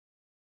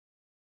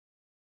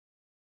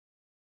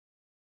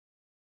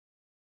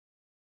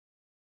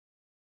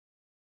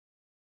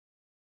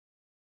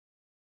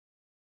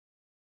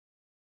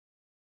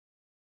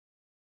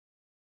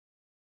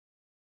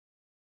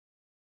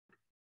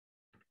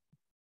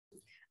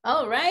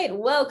All right,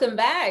 welcome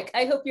back.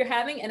 I hope you're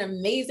having an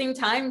amazing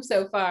time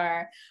so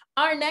far.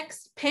 Our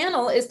next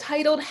panel is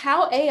titled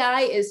How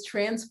AI is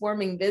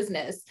Transforming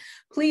Business.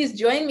 Please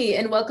join me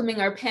in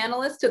welcoming our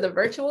panelists to the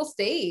virtual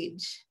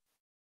stage.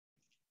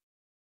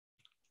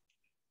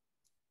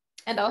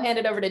 And I'll hand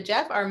it over to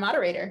Jeff, our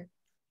moderator.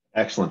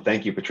 Excellent.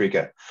 Thank you,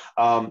 Patricia.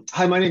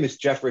 Hi, my name is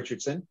Jeff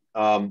Richardson.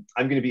 I'm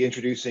going to be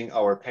introducing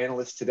our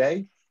panelists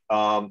today.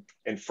 And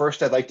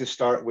first, I'd like to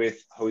start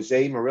with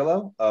Jose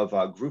Murillo of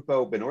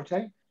Grupo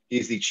Banorte.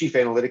 He's the Chief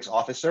Analytics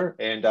Officer.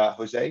 And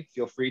Jose,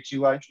 feel free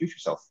to introduce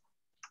yourself.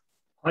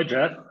 Hi,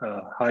 Jeff.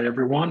 Hi,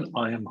 everyone.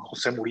 I am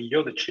Jose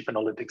Murillo, the Chief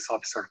Analytics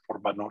Officer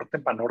for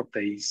Banorte.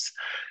 Banorte is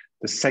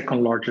the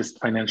second largest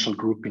financial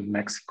group in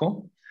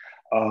Mexico,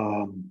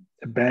 a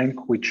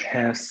bank which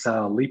has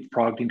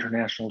leapfrogged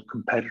international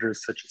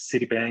competitors such as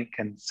Citibank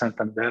and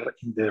Santander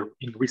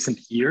in recent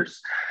years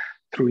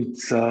through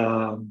its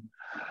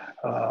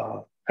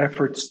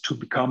efforts to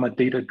become a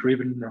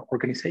data-driven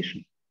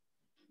organization.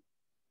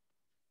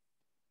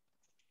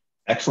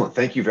 Excellent.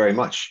 Thank you very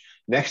much.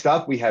 Next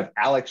up, we have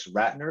Alex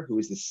Ratner, who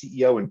is the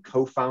CEO and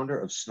co-founder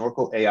of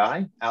Snorkel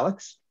AI.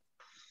 Alex?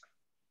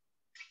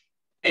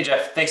 Hey,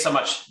 Jeff. Thanks so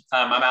much.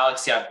 I'm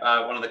Alex,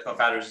 one of the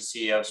co-founders and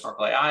CEO of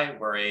Snorkel AI.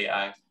 We're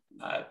a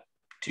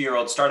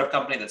 2-year-old startup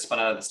company that spun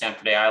out of the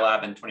Stanford AI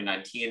Lab in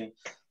 2019,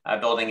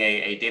 building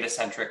a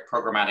data-centric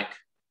programmatic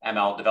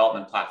ML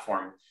development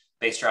platform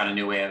based around a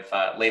new way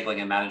of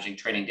labeling and managing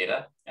training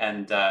data.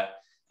 And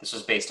this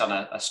was based on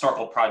a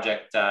Snorkel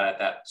project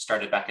that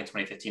started back in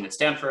 2015 at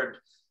Stanford.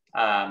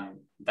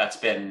 That's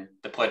been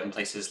deployed in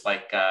places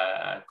like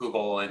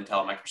Google,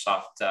 Intel,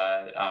 Microsoft,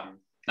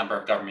 number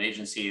of government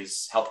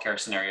agencies, healthcare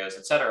scenarios,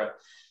 et cetera.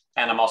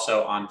 And I'm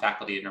also on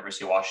faculty at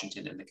University of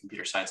Washington in the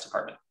computer science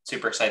department.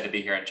 Super excited to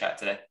be here and chat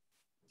today.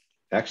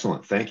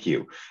 Excellent, thank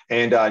you.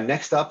 And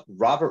next up,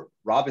 Robert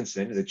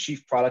Robinson, the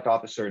Chief Product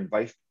Officer and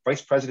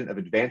Vice President of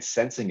Advanced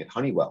Sensing at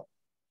Honeywell.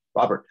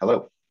 Robert,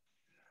 hello.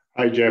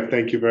 Hi, Jeff.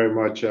 Thank you very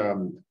much.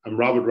 I'm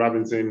Robert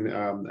Robinson.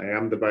 I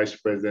am the Vice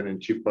President and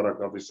Chief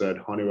Product Officer at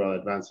Honeywell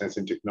Advanced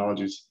Sensing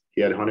Technologies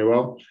here at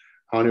Honeywell.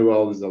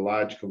 Honeywell is a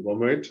large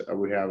conglomerate.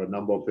 We have a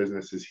number of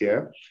businesses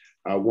here.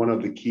 One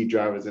of the key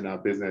drivers in our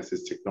business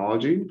is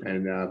technology,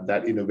 and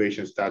that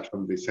innovation starts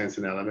from the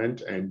sensing element,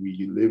 and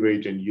we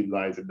leverage and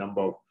utilize a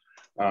number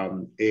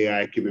of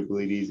AI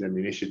capabilities and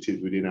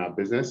initiatives within our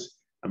business.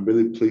 I'm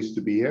really pleased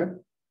to be here.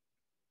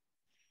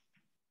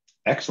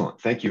 Excellent.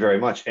 Thank you very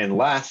much. And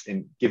last,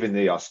 and given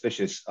the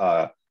auspicious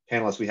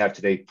panelists we have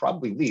today,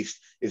 probably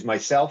least, is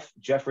myself,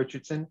 Jeff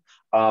Richardson.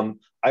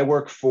 I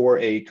work for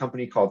a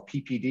company called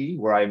PPD,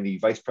 where I am the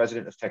Vice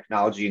President of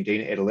Technology and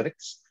Data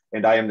Analytics,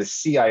 and I am the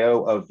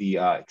CIO of the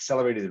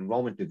Accelerated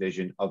Enrollment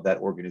Division of that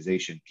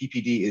organization.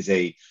 PPD is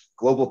a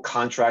global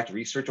contract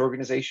research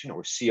organization,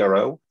 or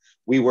CRO.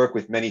 We work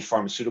with many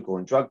pharmaceutical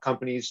and drug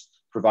companies,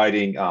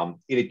 providing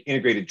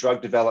integrated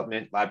drug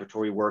development,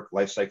 laboratory work,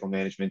 lifecycle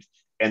management,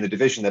 and the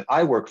division that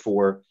I work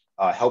for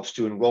helps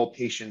to enroll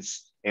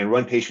patients and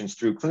run patients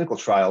through clinical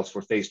trials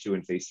for phase 2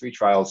 and phase 3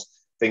 trials,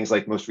 things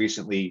like most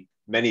recently,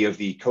 many of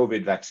the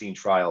COVID vaccine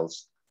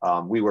trials.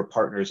 We were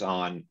partners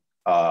on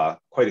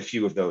quite a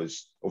few of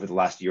those over the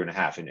last year and a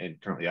half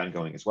and currently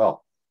ongoing as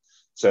well.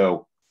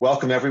 So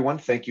welcome everyone,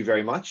 thank you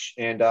very much.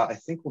 And I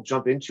think we'll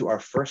jump into our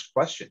first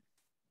question.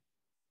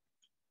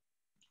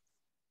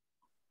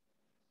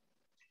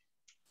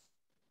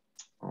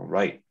 All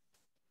right.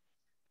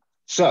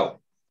 So,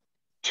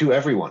 to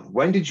everyone,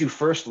 when did you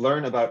first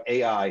learn about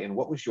AI and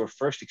what was your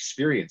first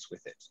experience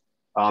with it?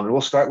 And we'll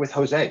start with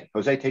Jose.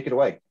 Jose, take it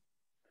away.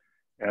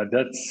 Yeah,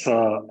 that's,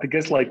 I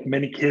guess like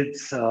many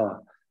kids,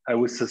 I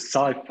was a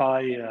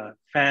sci-fi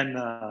fan.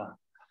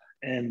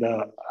 And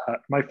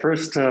the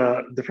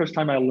first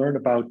time I learned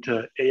about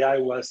AI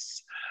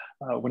was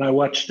when I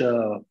watched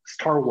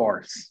Star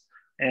Wars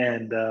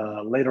and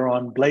later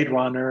on Blade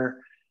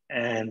Runner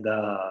and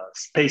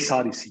Space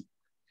Odyssey.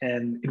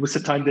 And it was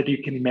a time that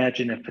you can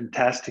imagine a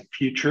fantastic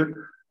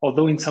future,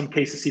 although in some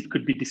cases it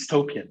could be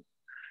dystopian.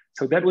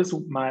 So that was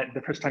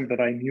the first time that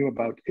I knew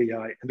about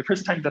AI. And the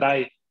first time that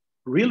I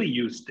really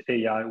used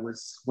AI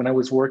was when I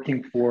was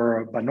working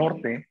for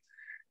Banorte,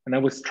 and I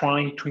was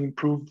trying to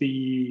improve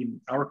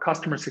our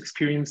customers'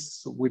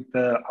 experience with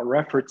our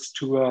efforts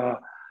to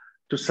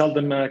sell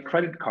them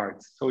credit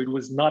cards. So it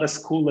was not as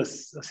cool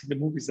as in the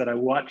movies that I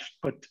watched,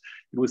 but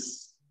it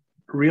was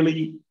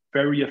really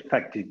very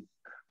effective.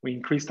 We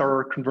increased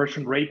our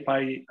conversion rate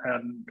by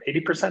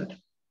 80%.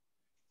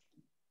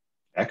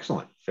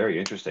 Excellent, very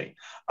interesting.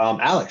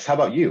 Alex, how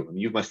about you? I mean,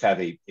 you must have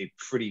a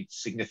pretty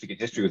significant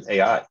history with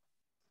AI.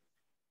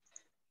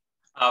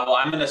 Well,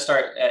 I'm going to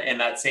start in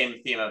that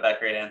same theme of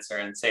that great answer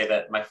and say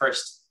that my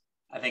first,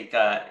 I think,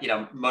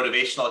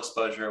 motivational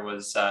exposure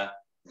was,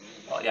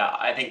 well, yeah,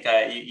 I think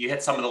you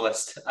hit some of the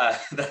list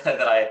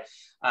that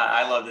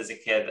I loved as a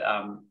kid.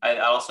 I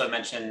also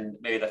mentioned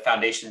maybe the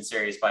Foundation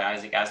series by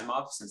Isaac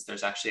Asimov, since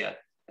there's actually a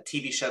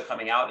TV show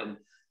coming out, and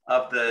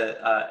of the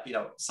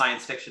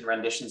science fiction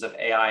renditions of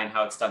AI and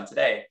how it's done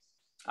today,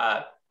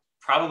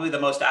 probably the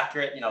most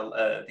accurate.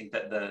 I think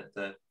that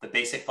the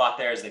basic plot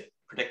there is they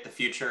predict the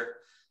future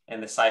in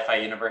the sci-fi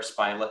universe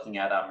by looking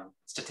at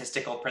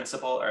statistical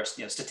principle or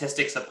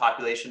statistics of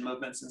population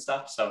movements and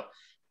stuff. So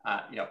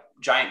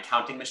giant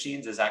counting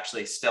machines is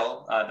actually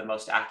still the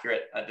most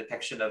accurate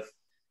depiction of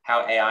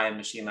how AI and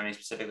machine learning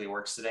specifically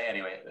works today.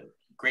 Anyway,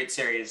 great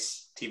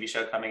series, TV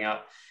show coming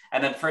out.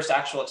 And then first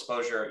actual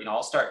exposure,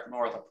 I'll start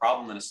more with a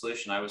problem than a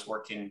solution. I was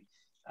working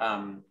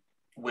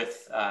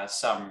with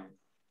some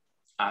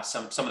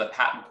of the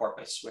patent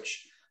corpus,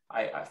 which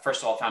I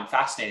first of all found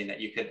fascinating, that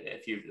you could,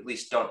 if you at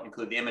least don't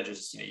include the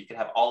images, you could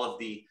have all of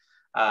the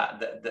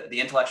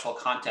intellectual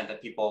content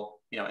that people,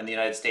 in the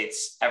United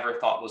States ever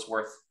thought was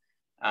worth,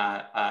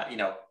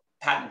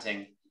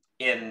 patenting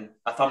in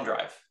a thumb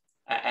drive.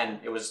 And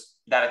it was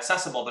that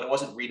accessible, but it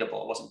wasn't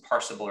readable. It wasn't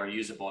parsable or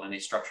usable in any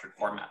structured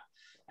format.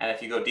 And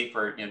if you go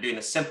deeper, doing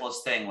the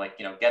simplest thing, like,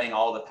 getting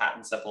all the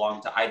patents that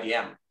belong to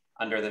IBM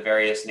under the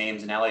various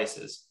names and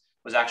aliases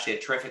was actually a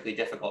terrifically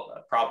difficult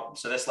problem.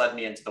 So this led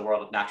me into the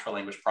world of natural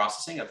language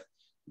processing, of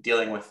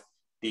dealing with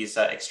these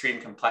extreme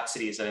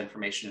complexities of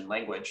information and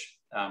language,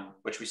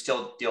 which we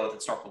still deal with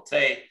at Snorkel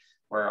today,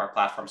 where our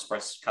platform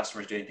supports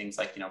customers doing things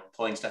like,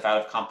 pulling stuff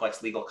out of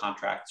complex legal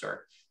contracts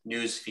or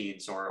news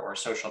feeds or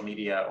social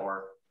media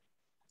or,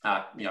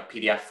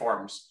 PDF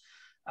forms.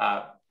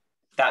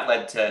 That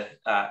led to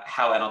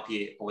how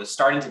NLP was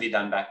starting to be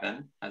done back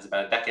then, as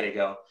about a decade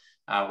ago,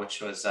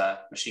 which was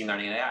machine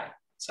learning and AI.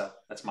 So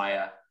that's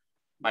my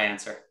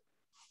answer.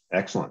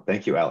 Excellent.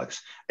 Thank you,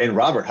 Alex. And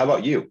Robert, how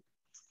about you?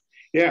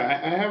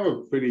 Yeah, I have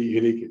a pretty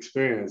unique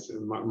experience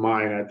in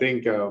mine. I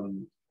think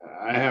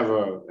I have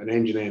an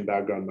engineering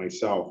background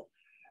myself,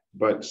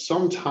 but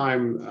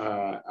sometime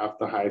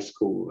after high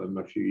school and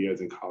a few years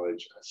in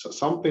college, so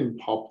something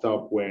popped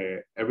up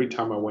where every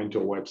time I went to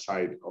a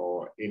website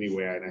or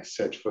anywhere and I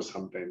searched for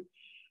something,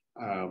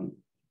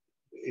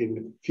 in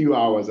a few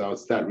hours, I would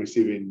start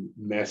receiving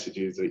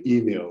messages or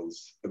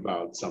emails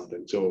about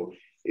something. So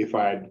if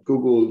I had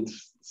Googled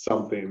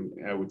something,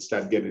 I would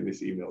start getting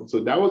this email.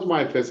 So that was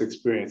my first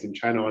experience in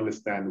trying to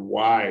understand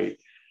why,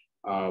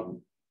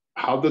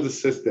 how did the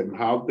system,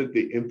 how did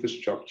the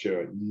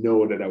infrastructure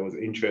know that I was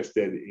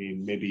interested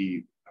in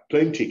maybe a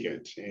plane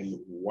ticket? And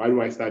why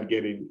do I start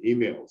getting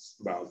emails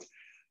about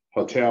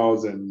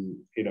hotels and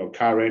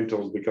car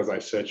rentals because I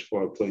searched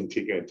for a plane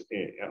ticket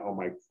on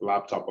my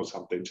laptop or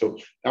something? So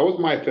that was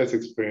my first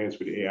experience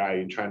with AI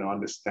in trying to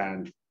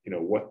understand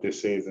what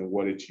this is and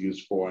what it's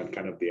used for and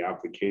kind of the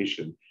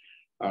application.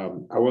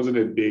 I wasn't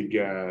a big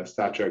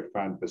Star Trek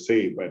fan per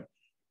se, but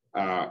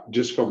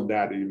just from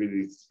that, it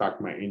really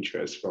sparked my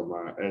interest from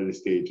an early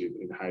stage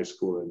in high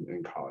school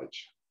and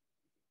college.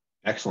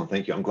 Excellent.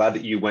 Thank you. I'm glad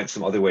that you went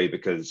some other way,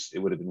 because it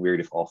would have been weird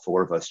if all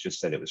four of us just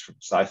said it was from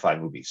sci-fi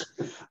movies.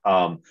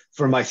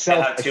 For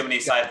myself, I have too many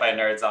sci-fi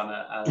nerds on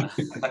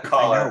a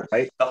call, know,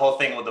 right? The whole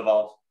thing will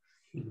devolve.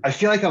 I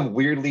feel like I'm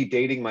weirdly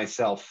dating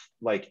myself,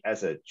 like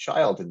as a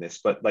child in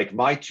this, but like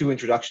my two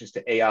introductions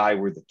to AI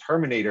were The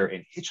Terminator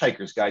and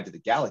Hitchhiker's Guide to the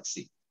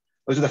Galaxy.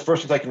 Those are the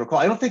first ones I can recall.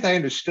 I don't think I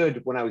understood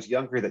when I was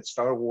younger that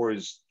Star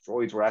Wars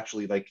droids were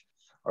actually like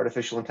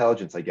artificial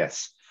intelligence, I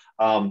guess.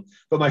 But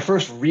my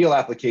first real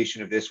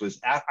application of this was,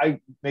 I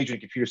majored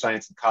in computer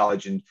science in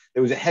college, and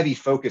there was a heavy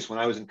focus when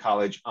I was in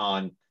college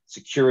on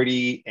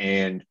security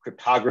and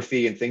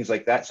cryptography and things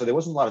like that. So there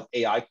wasn't a lot of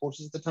AI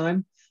courses at the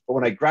time. But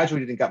when I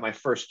graduated and got my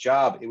first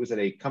job, it was at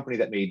a company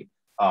that made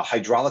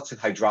hydraulics and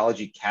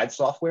hydrology CAD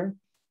software.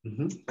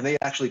 Mm-hmm. And they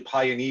actually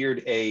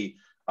pioneered a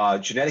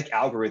genetic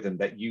algorithm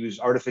that used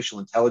artificial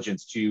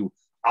intelligence to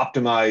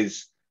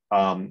optimize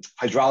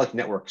hydraulic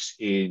networks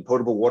in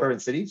potable water in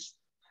cities.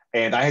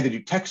 And I had to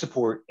do tech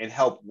support and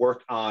help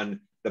work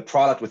on the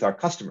product with our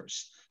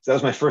customers. So that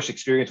was my first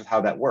experience with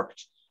how that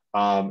worked.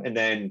 And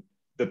then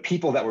the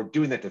people that were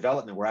doing that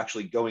development were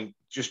actually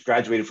just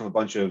graduated from a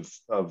bunch of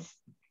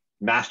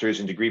master's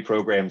and degree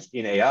programs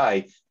in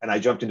AI. And I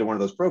jumped into one of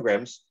those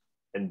programs.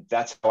 And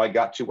that's how I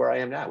got to where I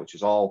am now, which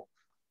is all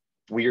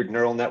weird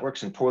neural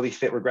networks and poorly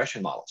fit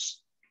regression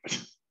models.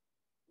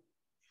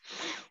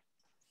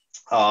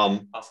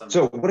 Awesome.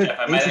 So what Jeff,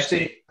 an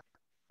interesting...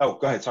 Oh,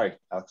 go ahead. Sorry,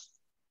 Alex.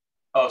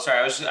 Oh, sorry.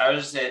 I was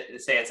just to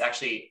say it's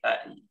actually,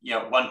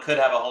 one could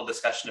have a whole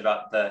discussion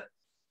about the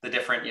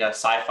different,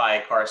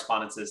 sci-fi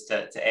correspondences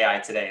to AI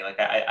today. Like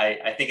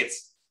I think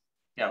it's,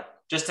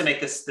 just to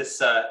make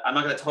this, I'm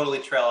not going to totally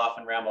trail off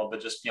and ramble, but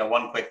just,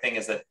 one quick thing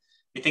is that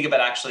you think about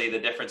actually the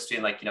difference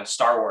between like,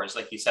 Star Wars,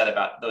 like you said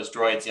about those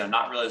droids,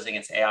 not realizing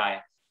it's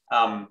AI,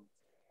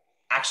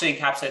 actually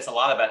encapsulates a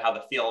lot about how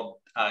the field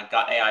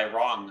got AI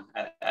wrong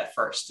at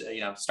first,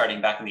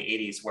 starting back in the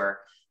 80s, where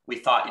we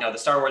thought, the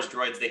Star Wars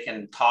droids, they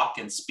can talk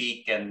and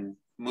speak and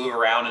move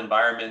around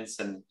environments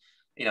and,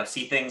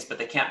 see things, but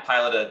they can't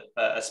pilot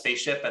a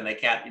spaceship, and they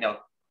can't,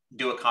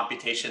 do a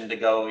computation to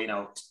go,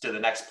 to the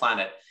next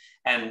planet.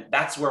 And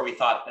that's where we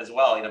thought as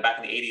well, back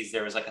in the 80s,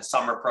 there was like a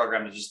summer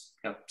program to just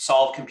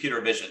solve computer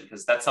vision,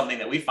 because that's something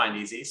that we find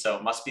easy. So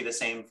it must be the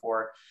same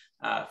for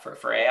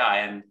AI.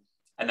 And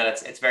then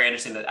it's very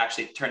interesting that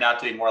actually turned out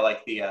to be more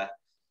like the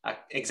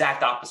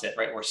exact opposite,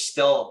 right? We're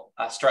still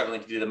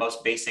struggling to do the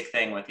most basic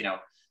thing with,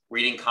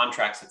 reading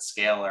contracts at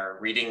scale or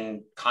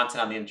reading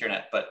content on the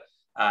internet, but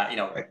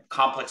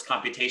complex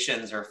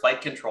computations or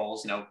flight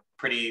controls,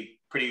 pretty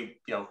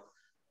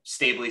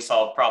stably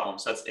solved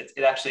problems. So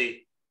it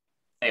actually,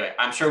 anyway,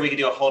 I'm sure we could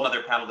do a whole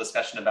other panel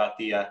discussion about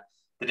the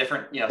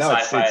different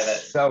sci-fi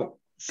it's that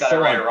got so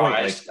it right on or wrong.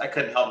 point. I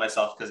couldn't help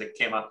myself because it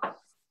came up.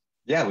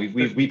 Yeah,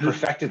 we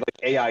perfected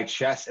like AI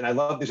chess, and I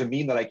love. There's a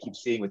meme that I keep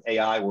seeing with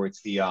AI where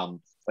it's the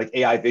like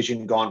AI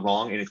vision gone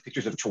wrong, and it's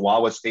pictures of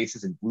Chihuahuas'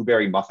 faces and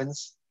blueberry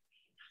muffins.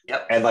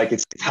 Yep. And like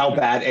it's how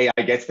bad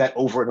AI gets that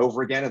over and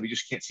over again, and we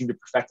just can't seem to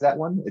perfect that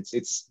one.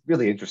 It's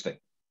really interesting.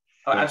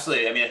 Oh,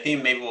 absolutely. I mean, a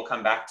theme maybe we'll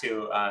come back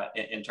to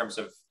in terms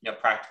of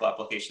practical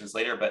applications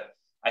later, but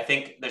I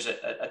think there's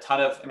a ton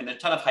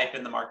of hype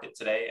in the market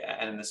today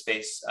and in the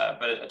space,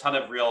 but a ton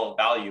of real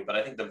value. But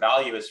I think the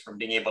value is from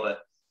being able to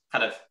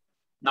kind of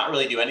not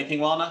really do anything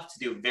well enough to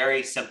do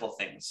very simple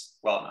things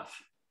well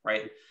enough,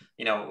 right?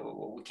 We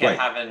can't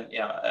have an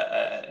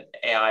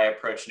AI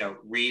approach,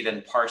 read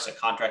and parse a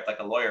contract like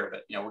a lawyer,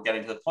 but we're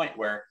getting to the point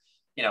where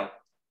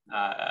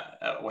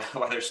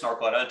whether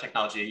Snorkel or other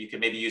technology, you could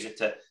maybe use it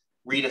to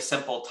read a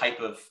simple type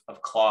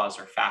of clause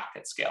or fact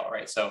at scale,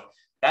 right? So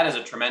that is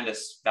a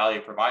tremendous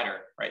value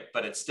provider, right?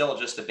 But it's still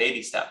just a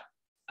baby step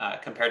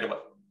compared to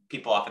what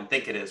people often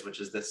think it is, which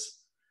is this,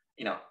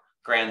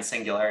 grand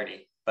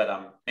singularity.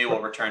 But maybe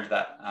we'll return to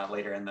that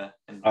later in the.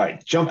 All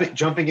right,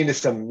 jumping into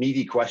some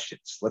meaty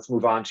questions. Let's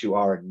move on to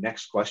our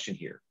next question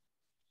here.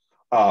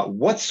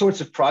 What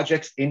sorts of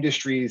projects,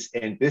 industries,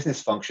 and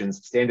business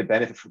functions stand to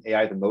benefit from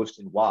AI the most,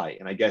 and why?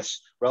 And I guess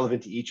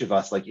relevant to each of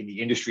us, like in the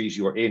industries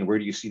you are in, where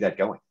do you see that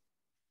going?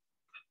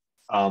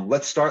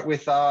 Let's start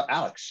with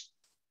Alex.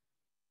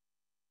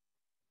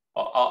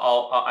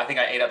 I think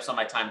I ate up some of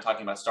my time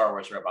talking about Star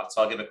Wars robots,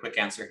 so I'll give a quick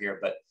answer here.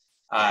 But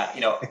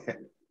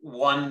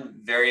one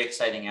very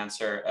exciting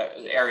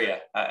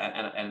area,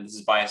 and this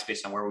is biased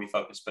based on where we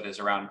focus, but is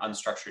around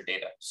unstructured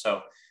data.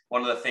 So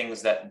one of the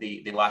things that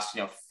the last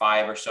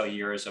 5 or so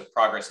years of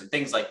progress in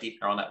things like deep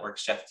neural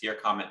networks, Jeff, to your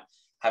comment,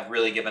 have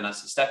really given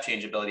us a step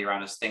change ability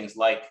around is things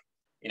like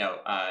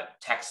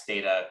text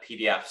data,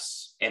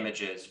 PDFs,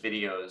 images,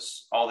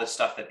 videos, all this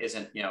stuff that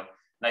isn't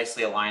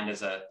nicely aligned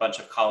as a bunch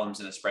of columns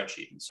in a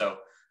spreadsheet. And so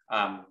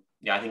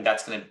I think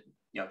that's going to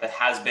that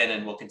has been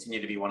and will continue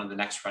to be one of the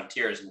next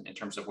frontiers in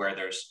terms of where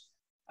there's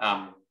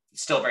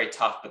still very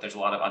tough, but there's a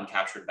lot of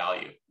uncaptured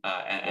value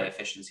and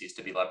efficiencies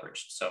to be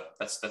leveraged. So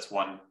that's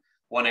one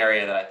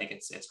area that I think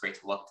it's great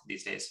to look to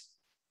these days.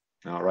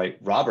 All right,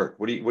 Robert,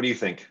 what do you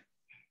think?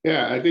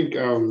 Yeah, I think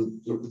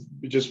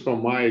just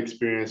from my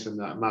experience and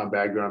my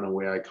background and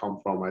where I come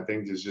from, I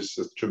think there's just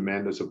a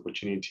tremendous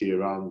opportunity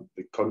around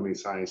the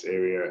cognitive science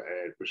area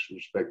with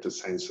respect to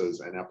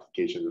sensors and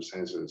applications of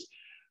sensors.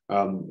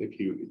 If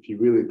you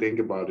really think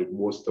about it,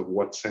 most of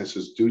what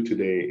sensors do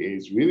today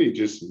is really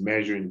just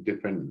measuring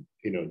different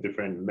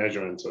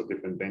measurements or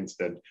different things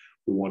that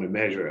we want to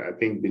measure. I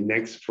think the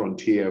next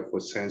frontier for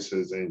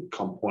sensors and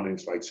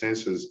components like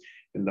sensors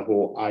in the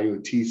whole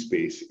IoT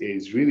space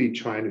is really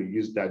trying to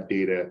use that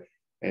data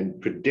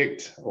and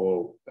predict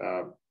or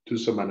do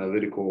some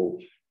analytical,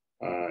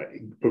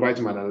 provide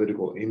some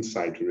analytical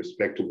insight with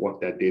respect to what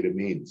that data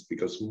means.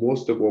 Because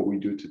most of what we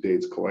do today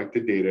is collect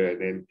the data,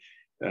 and then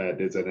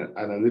there's an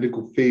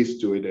analytical phase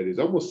to it that is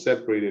almost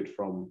separated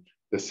from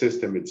the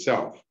system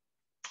itself.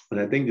 And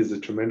I think there's a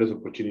tremendous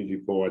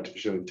opportunity for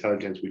artificial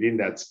intelligence within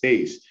that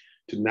space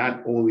to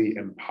not only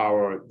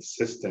empower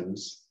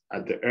systems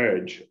at the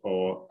edge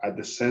or at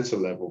the sensor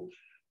level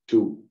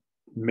to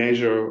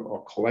measure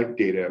or collect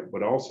data,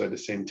 but also at the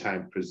same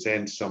time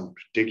present some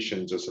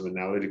predictions or some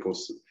analytical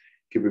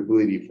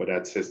capability for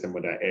that system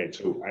or that edge.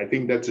 So I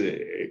think that's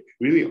a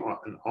really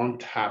an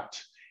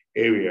untapped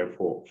area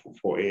for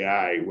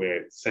AI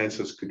where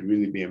sensors could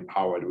really be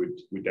empowered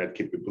with that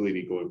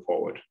capability going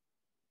forward.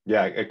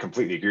 Yeah, I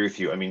completely agree with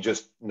you. I mean,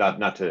 just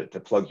not to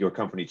plug your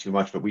company too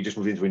much, but we just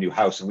moved into a new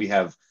house and we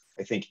have,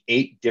 I think,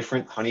 8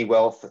 different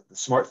Honeywell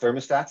smart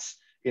thermostats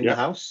in the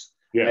house.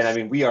 Yes. And I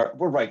mean,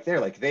 we're right there.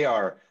 Like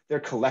they're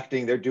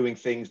collecting, they're doing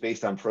things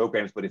based on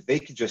programs. But if they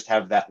could just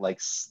have that like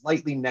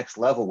slightly next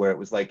level where it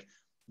was like,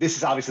 this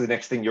is obviously the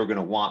next thing you're going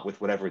to want with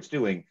whatever it's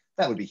doing,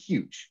 that would be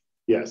huge.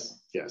 Yes.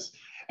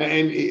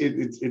 And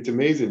it's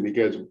amazing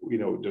because,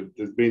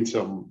 there's been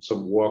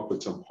some work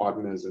with some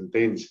partners and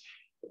things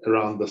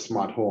around the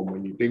smart home.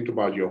 When you think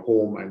about your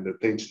home and the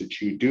things that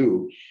you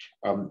do,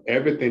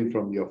 everything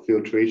from your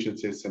filtration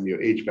system, your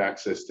HVAC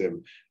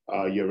system,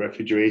 your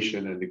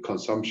refrigeration and the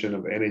consumption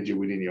of energy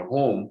within your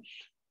home,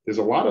 there's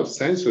a lot of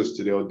sensors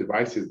today or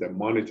devices that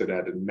monitor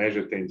that and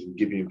measure things and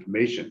give you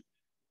information,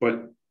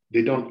 but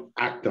they don't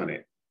act on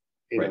it.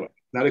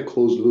 Not a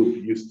closed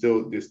loop.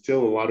 There's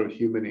still a lot of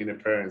human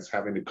interference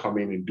having to come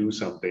in and do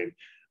something,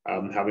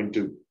 having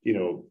to,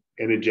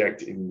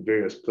 interject in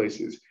various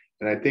places.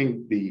 And I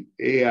think the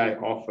AI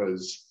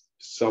offers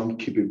some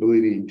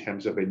capability in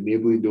terms of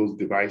enabling those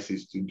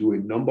devices to do a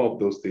number of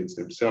those things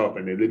themselves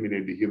and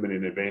eliminate the human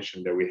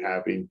intervention that we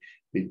have in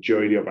the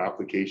majority of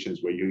applications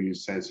where you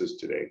use sensors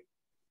today.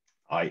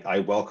 I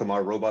welcome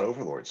our robot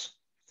overlords.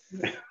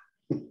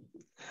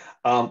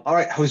 All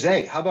right,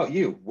 Jose, how about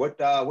you? What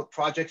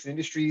projects,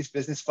 industries,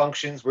 business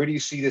functions, where do you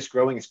see this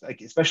growing,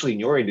 especially in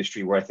your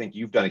industry, where I think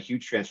you've done a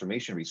huge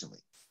transformation recently?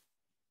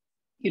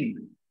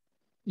 You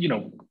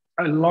know,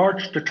 a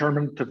large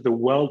determinant of the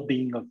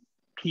well-being of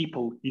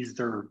people is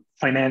their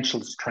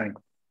financial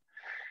strength.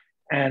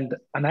 And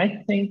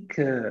I think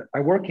I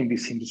work in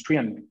this industry,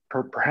 and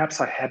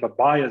perhaps I have a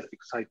bias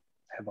because I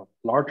have a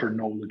larger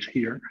knowledge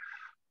here.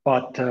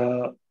 But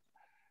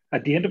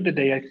at the end of the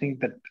day, I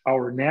think that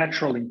our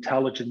natural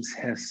intelligence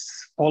has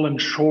fallen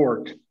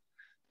short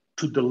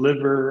to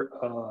deliver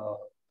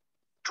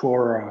to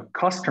our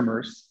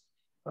customers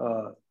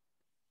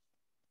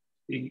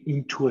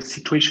into a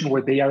situation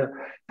where they are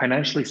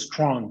financially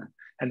strong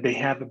and they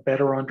have a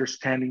better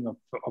understanding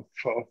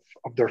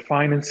of their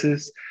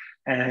finances,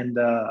 and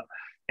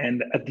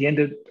at the end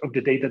of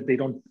the day, that they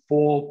don't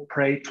fall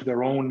prey to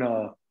their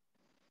own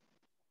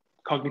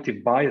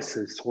cognitive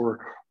biases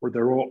or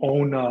their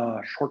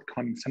own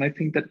shortcomings. And I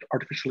think that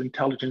artificial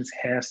intelligence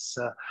has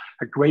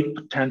a great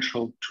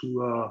potential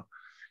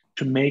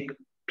to make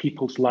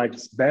people's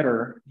lives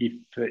better if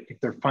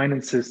their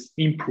finances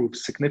improve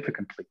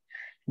significantly.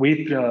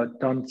 We've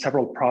done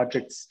several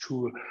projects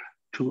to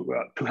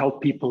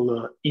help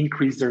people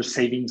increase their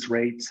savings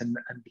rates and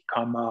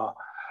become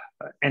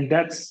and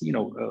that's,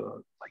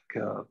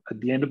 at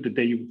the end of the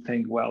day, you would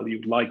think, well,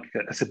 you'd like,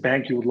 as a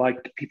bank, you would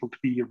like people to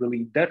be really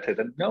indebted.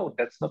 And no,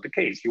 that's not the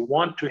case. You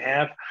want to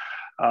have,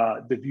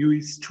 the view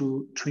is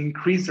to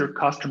increase their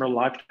customer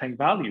lifetime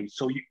value.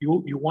 So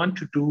you want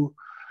to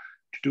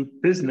do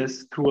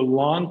business through a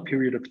long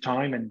period of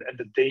time, and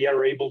that they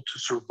are able to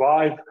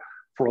survive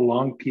for a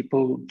long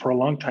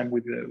time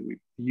with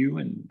you,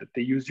 and that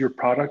they use your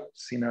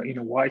products in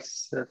a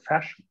wise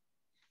fashion.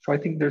 So I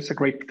think there's a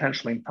great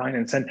potential in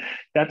finance, and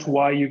that's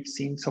why you've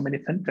seen so many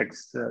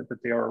fintechs that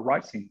they are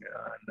rising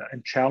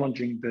and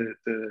challenging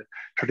the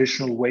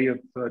traditional way of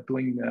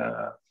doing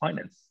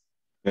finance.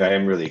 Yeah, I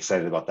am really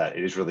excited about that.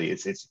 It is really,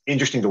 it's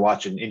interesting to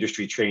watch an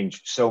industry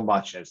change so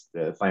much as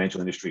the financial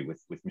industry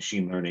with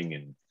machine learning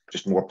and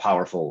just more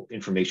powerful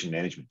information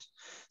management.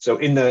 So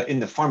in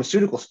the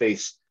pharmaceutical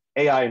space,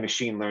 AI and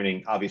machine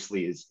learning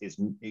obviously is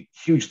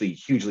hugely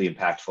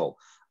impactful.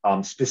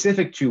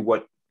 Specific to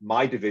what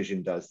my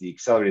division does, the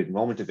accelerated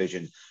enrollment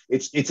division,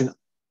 it's an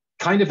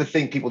kind of a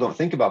thing people don't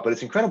think about, but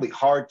it's incredibly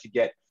hard to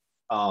get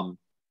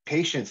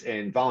patients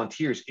and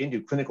volunteers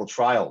into clinical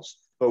trials,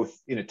 both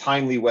in a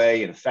timely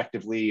way and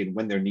effectively and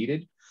when they're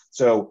needed.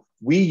 So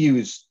we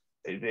use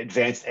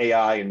advanced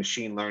AI and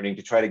machine learning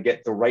to try to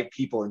get the right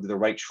people into the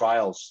right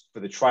trials for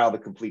the trial to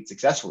complete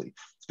successfully.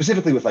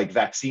 Specifically with like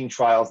vaccine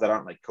trials that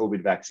aren't like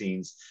COVID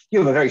vaccines, you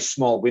have a very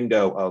small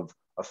window of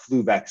a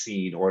flu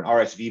vaccine or an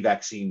RSV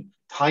vaccine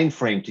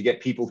timeframe to get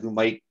people who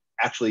might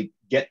actually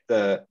get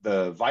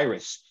the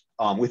virus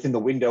within the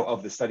window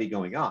of the study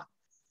going on.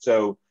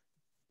 So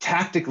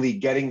tactically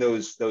getting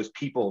those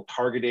people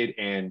targeted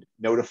and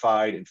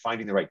notified and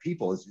finding the right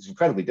people is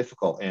incredibly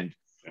difficult. And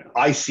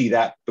I see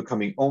that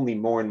becoming only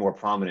more and more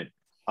prominent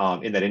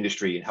in that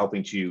industry and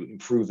helping to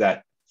improve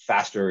that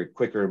faster,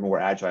 quicker, more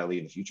agilely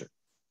in the future.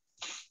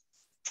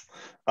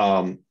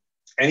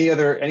 Any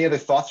other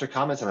thoughts or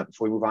comments on that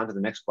before we move on to the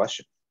next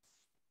question?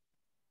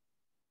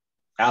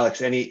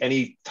 Alex,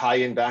 any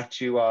tie-in back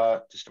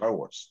to Star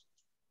Wars?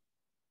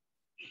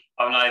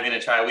 I'm not even going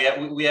to try.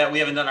 We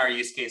haven't done our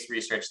use case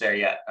research there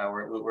yet.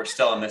 We're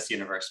still in this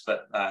universe,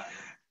 but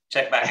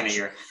check back in a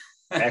year.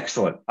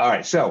 Excellent. All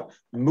right. So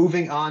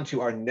moving on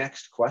to our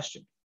next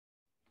question.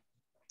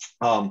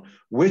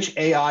 Which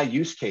AI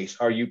use case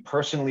are you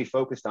personally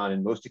focused on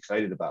and most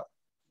excited about?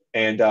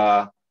 And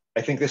I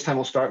think this time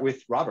we'll start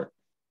with Robert.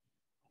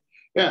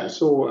 Yeah,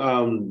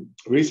 so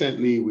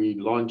recently we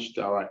launched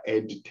our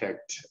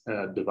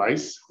EdDetect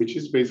device, which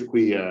is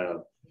basically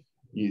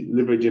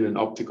leveraging an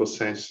optical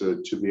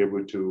sensor to be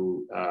able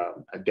to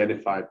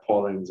identify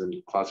pollens and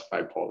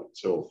classify pollen.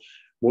 So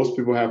most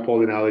people have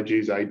pollen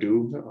allergies. I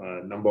do.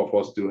 A number of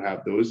us do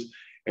have those.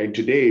 And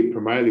today,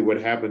 primarily what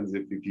happens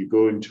if you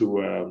go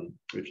to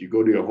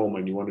your home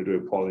and you want to do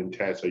a pollen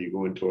test, or you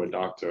go into a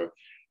doctor,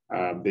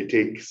 they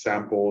take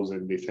samples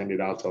and they send it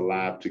out to a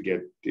lab to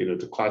get,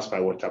 to classify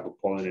what type of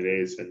pollen it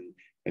is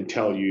and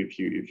tell you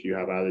if you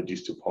have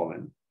allergies to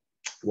pollen.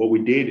 What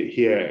we did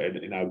here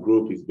in our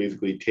group is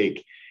basically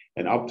take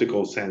an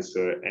optical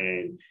sensor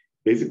and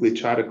basically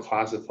try to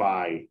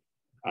classify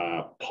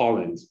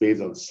pollens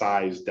based on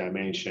size,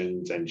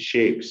 dimensions, and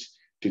shapes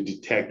to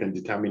detect and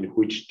determine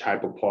which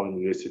type of pollen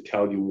it is, to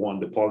tell you, one,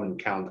 the pollen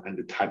count and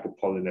the type of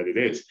pollen that it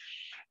is.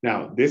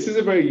 Now, this is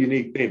a very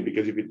unique thing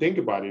because if you think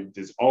about it,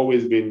 there's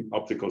always been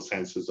optical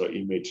sensors or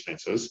image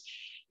sensors.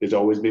 There's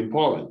always been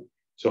pollen.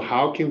 So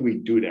how can we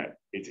do that?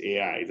 It's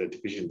AI, it's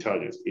artificial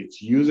intelligence.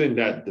 It's using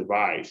that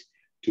device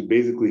to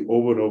basically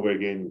over and over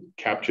again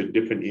capture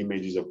different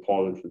images of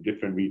pollen from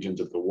different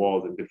regions of the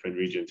world and different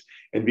regions,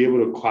 and be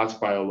able to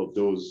classify all of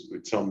those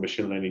with some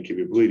machine learning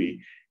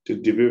capability to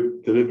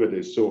deliver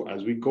this. So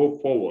as we go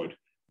forward,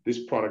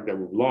 this product that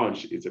we've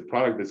launched is a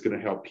product that's going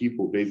to help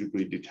people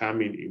basically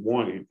determine,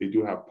 one, if they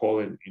do have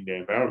pollen in their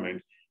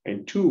environment,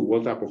 and two,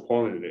 what type of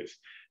pollen it is.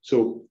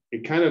 So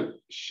it kind of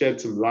shed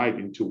some light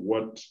into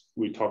what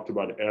we talked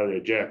about earlier,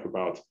 Jeff,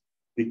 about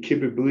the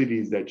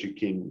capabilities that you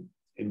can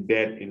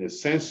embed in a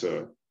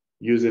sensor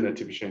using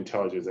artificial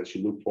intelligence as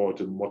you look forward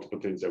to multiple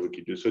things that we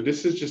can do. So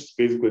this is just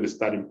basically the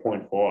starting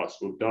point for us.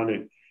 We've done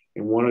it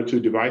in one or two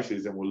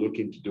devices, and we're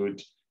looking to do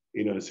it,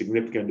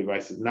 significant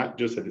devices, not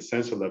just at the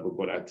sensor level,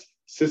 but at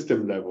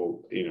system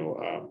level,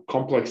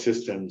 complex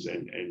systems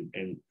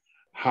and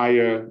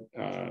higher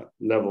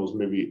levels,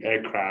 maybe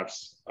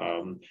aircrafts,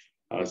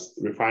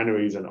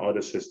 refineries, and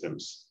other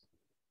systems.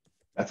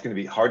 That's going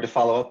to be hard to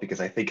follow up because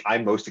I think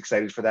I'm most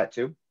excited for that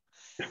too.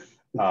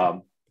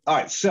 All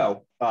right,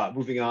 so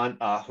moving on,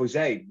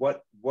 Jose,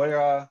 what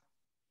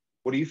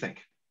do you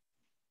think?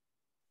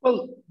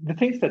 Well, the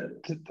things that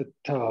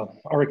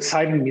are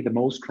exciting me the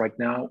most right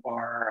now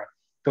are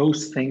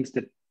those things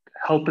that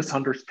help us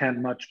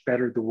understand much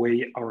better the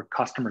way our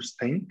customers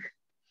think,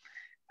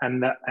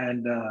 and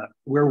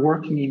we're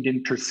working in the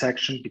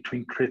intersection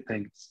between three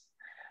things: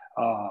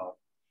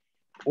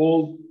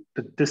 all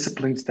the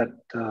disciplines that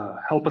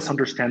help us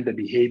understand the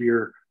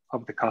behavior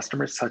of the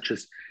customers, such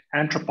as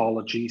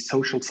anthropology,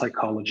 social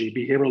psychology,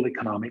 behavioral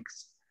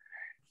economics,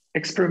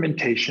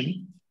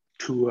 experimentation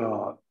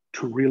to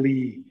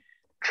really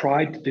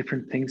try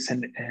different things,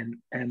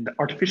 and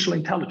artificial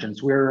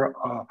intelligence. We're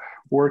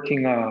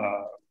working.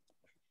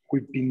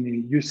 We've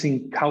been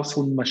using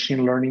causal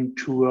machine learning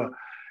to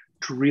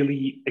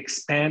really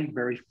expand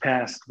very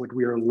fast what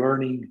we are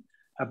learning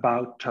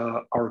about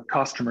our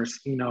customers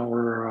in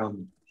our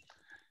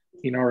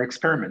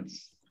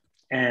experiments,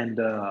 and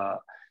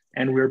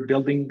we're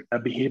building a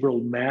behavioral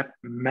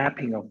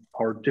mapping of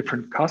our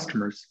different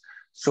customers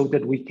so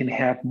that we can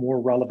have more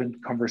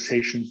relevant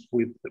conversations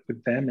with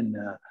them and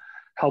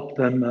help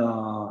them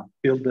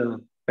build a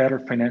better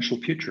financial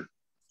future.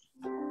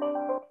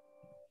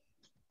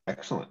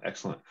 Excellent,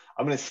 excellent.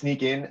 I'm going to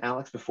sneak in,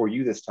 Alex, before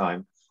you this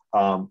time.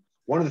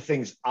 One of the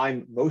things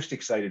I'm most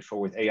excited for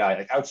with AI,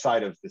 like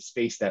outside of the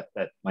space that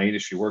my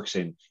industry works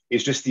in,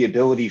 is just the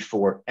ability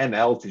for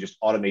ML to just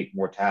automate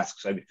more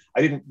tasks.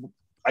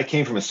 I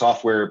came from a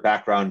software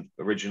background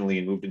originally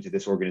and moved into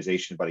this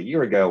organization about a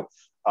year ago.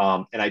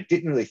 And I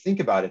didn't really think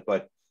about it,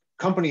 but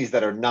companies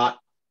that are not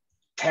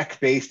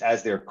tech-based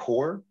as their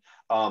core,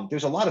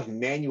 there's a lot of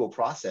manual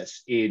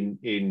process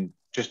in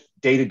just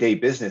day-to-day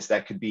business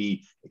that could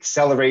be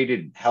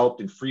accelerated, helped,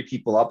 and free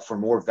people up for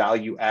more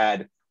value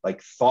add,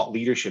 like thought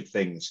leadership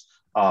things,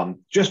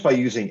 just by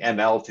using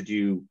ML to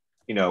do,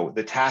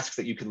 the tasks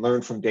that you can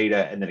learn from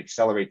data and then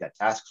accelerate that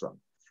task from.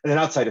 And then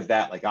outside of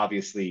that, like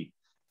obviously,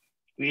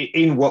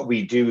 in what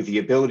we do, the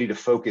ability to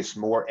focus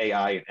more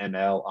AI and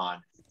ML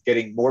on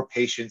getting more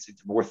patients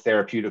into more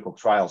therapeutical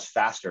trials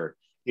faster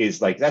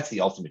is like, that's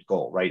the ultimate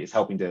goal, right? Is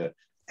helping to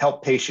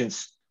help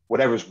patients,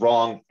 whatever's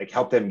wrong, like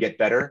help them get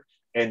better.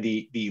 And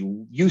the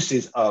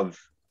uses of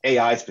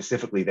AI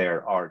specifically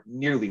there are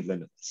nearly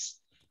limitless.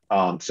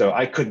 So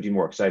I couldn't be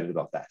more excited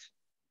about that.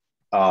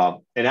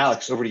 And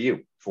Alex, over to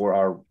you for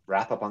our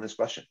wrap up on this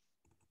question.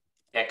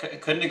 Yeah,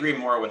 couldn't agree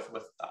more with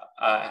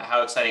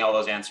how exciting all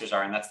those answers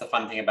are, and that's the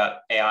fun thing about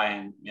AI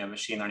and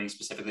machine learning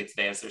specifically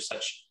today, is there's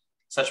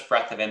such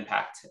breadth of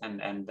impact, and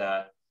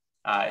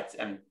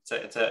it's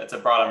a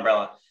broad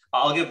umbrella.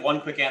 I'll give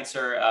one quick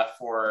answer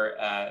for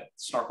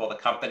Snorkel, the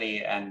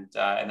company, and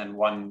then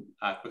one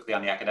quickly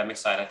on the academic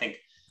side. I think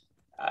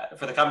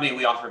for the company,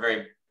 we offer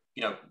very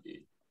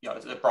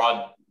it's a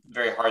broad,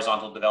 very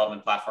horizontal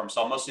development platform.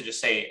 So I'll mostly just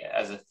say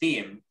as a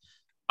theme,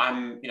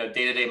 I'm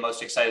day-to-day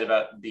most excited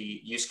about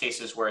the use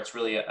cases where it's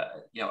really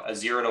a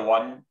 0 to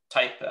 1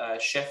 type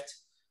shift,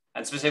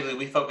 and specifically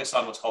we focus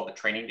on what's called the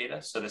training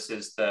data. So this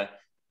is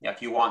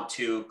if you want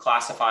to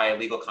classify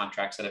legal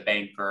contracts at a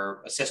bank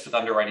or assist with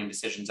underwriting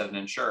decisions at an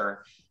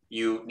insurer,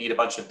 you need a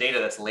bunch of data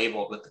that's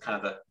labeled with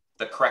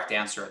the correct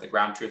answer, the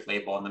ground truth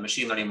label, and the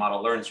machine learning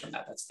model learns from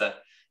that. That's the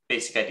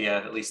basic idea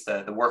of at least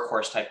the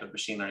workhorse type of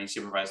machine learning,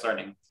 supervised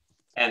learning.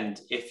 And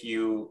if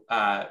you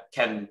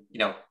can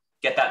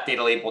get that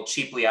data labeled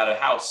cheaply out of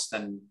house,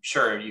 then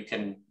sure, you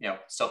can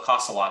still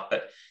cost a lot.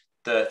 But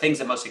the things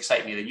that most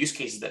excite me, the use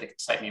cases that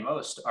excite me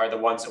most, are the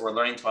ones that we're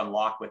learning to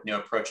unlock with new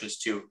approaches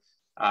to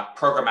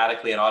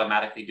programmatically and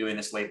automatically doing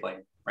this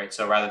labeling, right?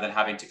 So rather than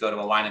having to go to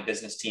a line of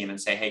business team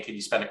and say, hey, could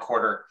you spend a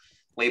quarter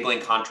labeling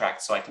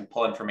contracts so I can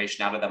pull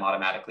information out of them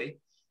automatically?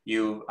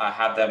 You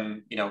have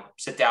them,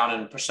 sit down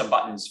and push some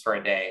buttons for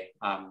a day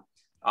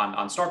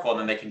on Snorkel, and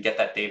then they can get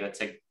that data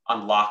to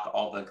unlock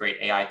all the great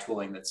AI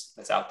tooling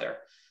that's out there.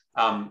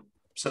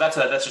 So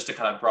that's just a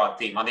kind of broad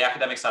theme. On the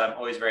academic side, I'm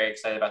always very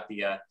excited about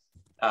the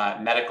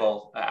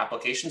medical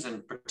applications,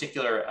 in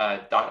particular,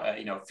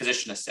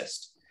 physician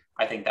assist.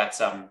 I think that's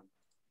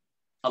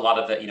a lot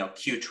of the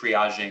queue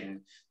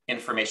triaging,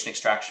 information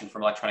extraction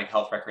from electronic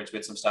health records. We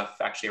had some stuff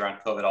actually around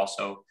COVID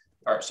also,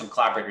 or some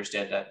collaborators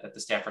did at the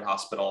Stanford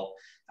Hospital.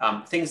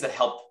 Things that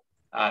help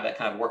that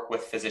kind of work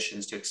with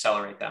physicians to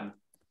accelerate them.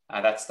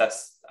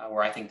 That's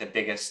where I think the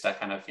biggest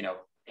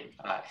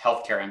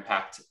healthcare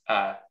impact,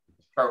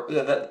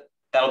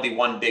 that'll be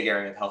one big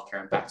area of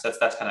healthcare impact. So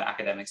that's kind of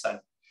academic side.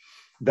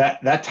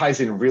 That ties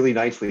in really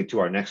nicely to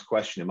our next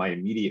question and my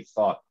immediate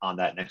thought on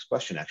that next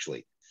question,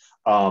 actually.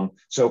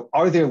 So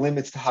are there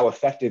limits to how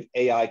effective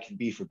AI can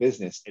be for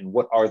business, and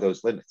what are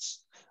those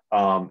limits?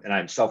 And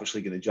I'm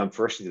selfishly going to jump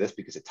first into this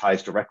because it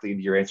ties directly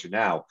into your answer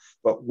now.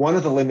 But one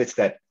of the limits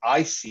that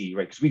I see,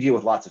 right, because we deal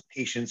with lots of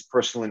patients,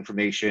 personal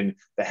information,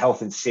 the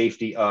health and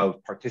safety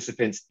of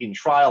participants in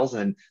trials,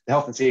 and the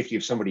health and safety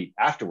of somebody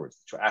afterwards,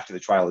 after the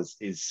trial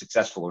is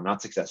successful or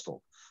not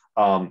successful.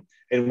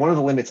 And one of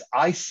the limits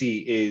I see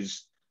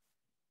is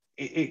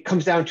it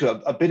comes down to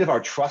a bit of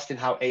our trust in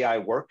how AI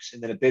works,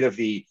 and then a bit of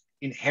the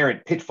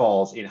inherent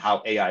pitfalls in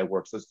how AI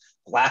works. Those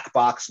black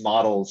box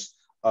models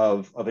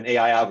of an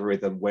AI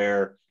algorithm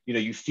where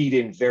you feed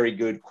in very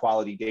good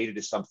quality data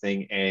to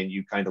something and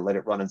you kind of let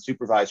it run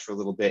unsupervised for a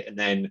little bit, and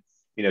then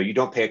you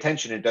don't pay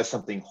attention and it does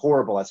something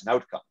horrible as an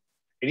outcome.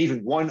 And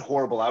even one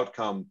horrible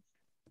outcome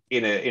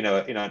in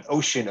an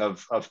ocean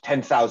of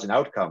 10,000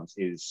 outcomes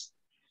is,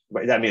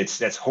 I mean,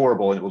 that's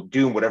horrible, and it will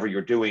doom whatever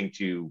you're doing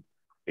to.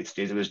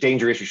 It was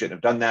dangerous. You shouldn't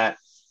have done that,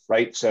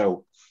 right?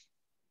 So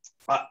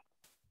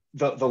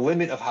the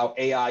limit of how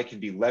AI can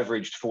be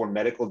leveraged for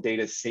medical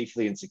data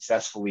safely and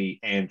successfully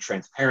and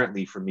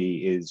transparently for me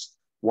is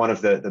one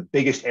of the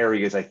biggest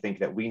areas I think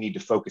that we need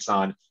to focus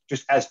on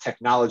just as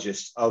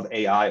technologists of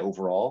AI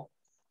overall,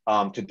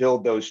 to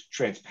build those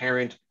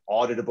transparent,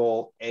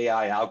 auditable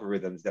AI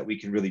algorithms that we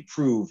can really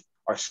prove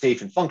are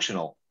safe and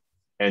functional,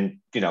 and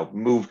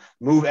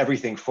move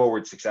everything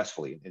forward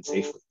successfully and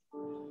safely.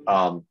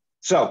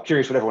 So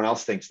curious what everyone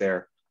else thinks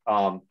there.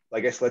 I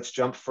guess let's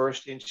jump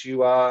first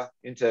into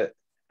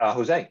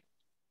Jose.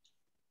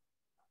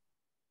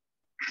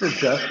 Sure,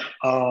 Jeff.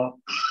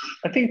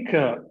 I think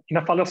in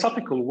a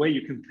philosophical way,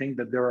 you can think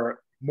that there are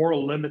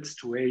moral limits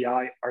to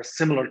AI are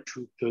similar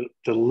to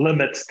the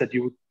limits that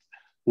you would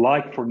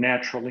like for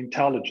natural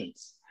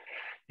intelligence.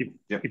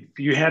 If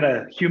you had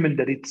a human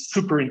that is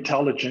super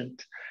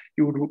intelligent,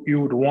 you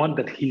would want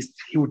that he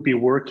would be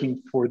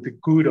working for the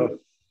good of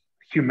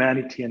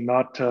humanity and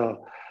not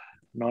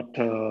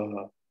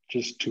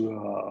just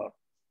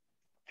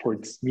for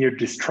its mere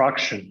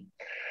destruction.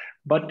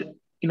 But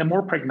in a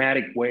more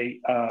pragmatic way,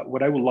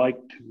 what I would like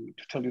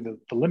to tell you,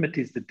 the limit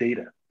is the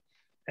data,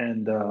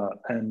 and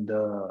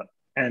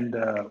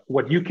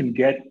what you can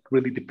get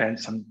really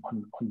depends on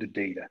the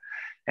data,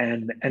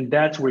 and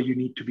that's where you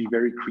need to be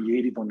very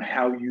creative on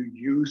how you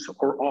use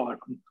or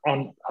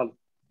on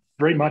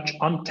very much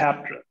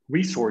untapped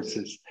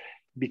resources,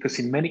 because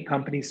in many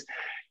companies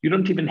you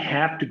don't even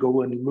have to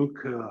go and look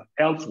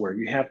elsewhere.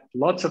 You have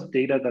lots of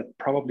data that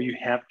probably you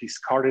have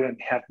discarded and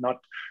have not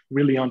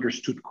really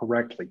understood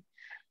correctly.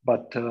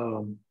 But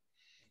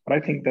I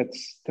think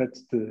that's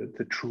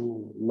the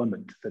true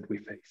limit that we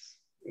face.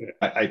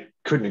 I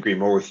couldn't agree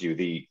more with you.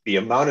 The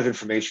amount of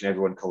information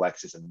everyone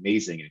collects is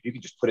amazing. And if you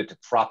can just put it to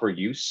proper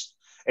use,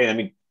 and I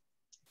mean,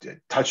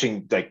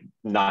 touching like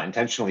not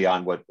intentionally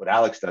on what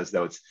Alex does,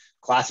 though, it's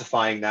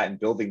classifying that and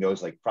building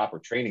those like proper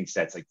training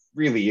sets, like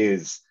really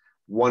is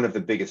one of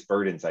the biggest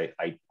burdens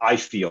I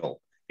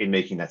feel in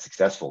making that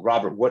successful.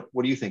 Robert, what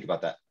do you think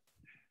about that?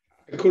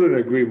 I couldn't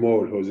agree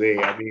more with Jose.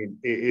 I mean,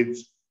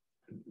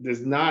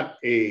 there's not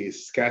a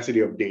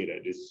scarcity of data.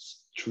 There's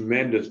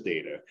tremendous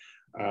data.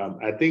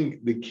 I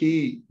think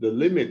the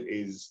limit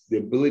is the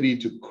ability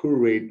to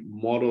curate,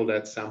 model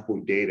that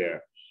sample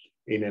data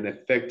in an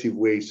effective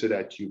way so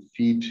that you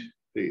feed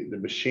the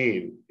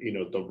machine,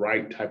 the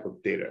right type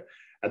of data.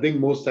 I think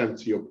most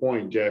times, to your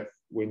point, Jeff,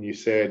 when you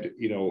said,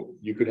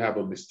 you could have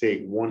a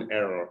mistake, one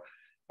error,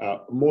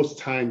 most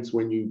times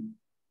when you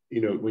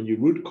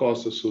root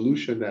cause a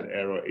solution that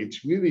error,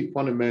 it's really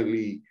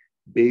fundamentally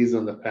based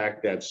on the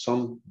fact that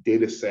some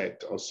data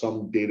set or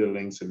some data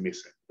links are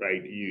missing,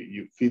 right?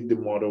 You feed the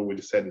model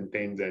with certain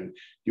things and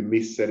you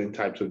miss certain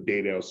types of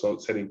data or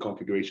certain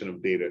configuration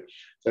of data.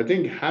 So I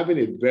think having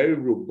a very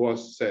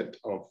robust set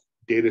of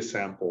data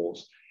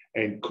samples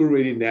and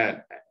curating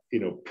that,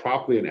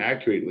 properly and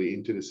accurately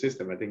into the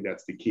system, I think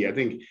that's the key. I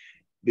think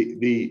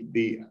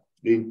the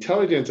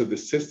intelligence of the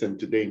system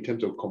today in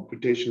terms of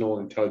computational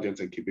intelligence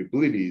and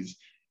capabilities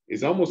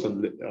is almost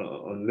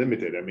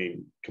unlimited. I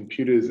mean,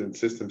 computers and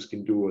systems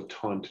can do a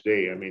ton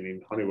today. I mean,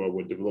 in Honeywell,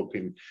 we're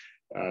developing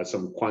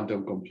some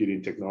quantum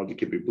computing technology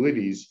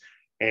capabilities,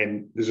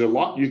 and there's a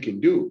lot you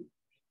can do.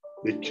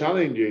 The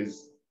challenge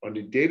is on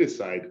the data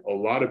side, a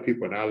lot of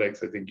people, and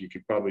Alex, I think you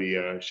could probably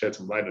shed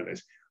some light on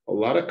this, a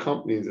lot of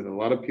companies and a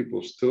lot of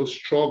people still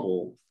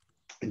struggle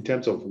in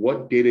terms of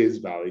what data is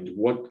valid,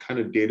 what kind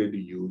of data to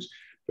use.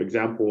 For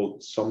example,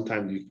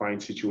 sometimes you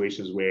find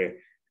situations where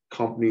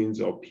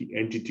companies or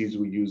entities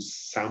will use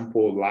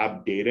sample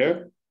lab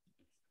data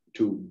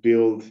to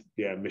build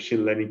their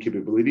machine learning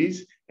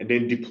capabilities and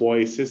then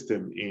deploy a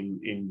system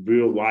in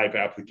real life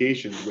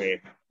applications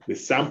where the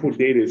sample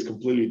data is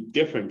completely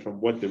different from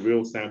what the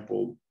real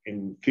sample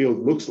in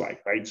field looks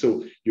like, right?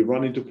 So you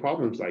run into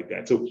problems like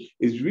that. So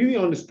it's really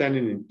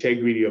understanding the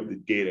integrity of the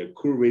data,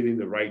 curating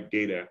the right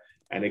data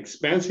and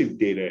expansive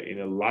data in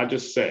a larger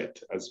set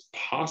as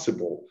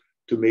possible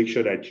to make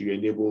sure that you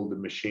enable the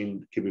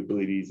machine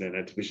capabilities and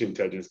artificial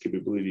intelligence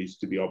capabilities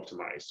to be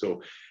optimized.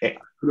 So I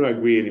don't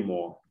agree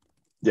anymore.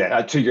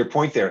 Yeah, to your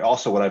point there,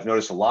 also what I've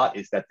noticed a lot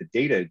is that the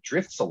data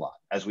drifts a lot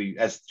as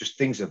just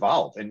things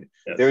evolve. And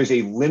Yes. there is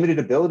a limited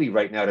ability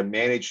right now to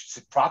manage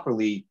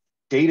properly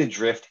data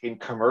drift in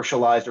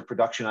commercialized or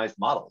productionized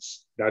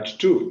models. That's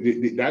true.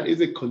 That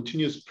is a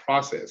continuous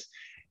process.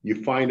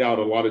 You find out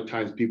a lot of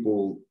times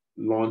people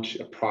launch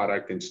a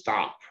product and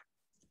stop,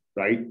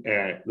 right?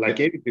 Like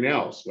anything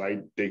else,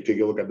 right? They take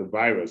a look at the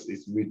virus.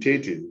 It's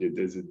mutating.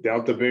 There's a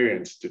Delta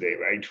variant today,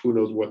 right? Who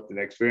knows what the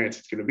next variant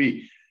is going to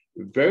be?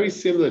 Very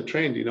similar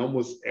trend in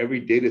almost every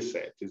data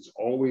set. It's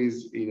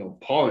always,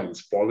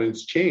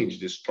 pollens change,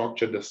 the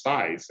structure, the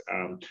size,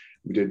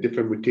 the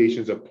different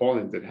mutations of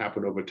pollens that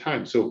happen over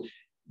time. So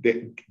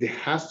there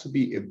has to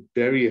be a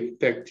very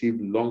effective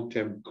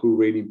long-term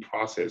curating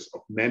process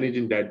of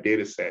managing that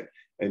data set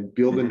and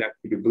building that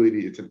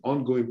capability. It's an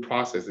ongoing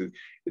process.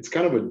 It's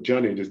kind of a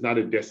journey. There's not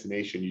a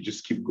destination. You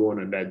just keep going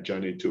on that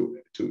journey to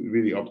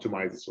really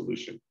optimize the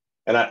solution.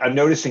 And I'm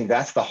noticing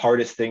that's the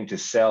hardest thing to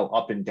sell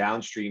up and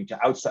downstream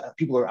to outside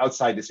people who are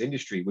outside this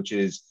industry, which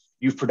is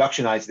you've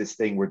productionized this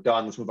thing, we're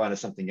done, let's move on to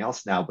something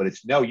else now. But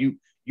it's no, you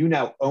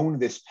now own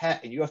this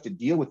pet and you have to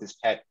deal with this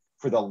pet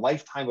for the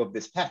lifetime of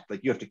this pet. Like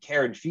you have to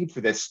care and feed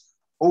for this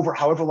over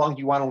however long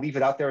you want to leave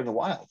it out there in the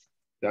wild.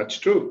 That's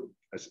true.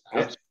 That's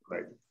absolutely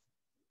right.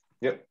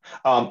 Yep.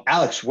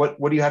 Alex, what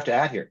do you have to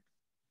add here?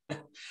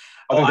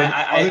 Other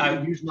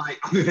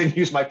than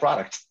use my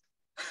product.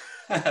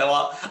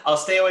 Well, I'll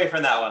stay away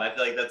from that one. I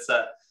feel like that's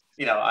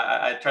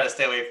I try to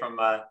stay away from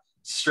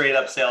straight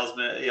up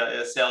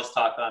salesman, sales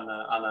talk on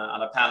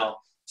a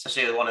panel,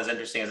 especially the one as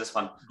interesting as this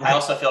one. Right. I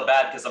also feel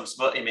bad because I'm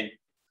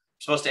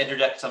supposed to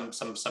interject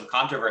some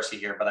controversy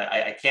here, but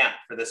I can't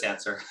for this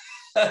answer.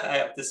 I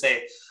have to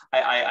say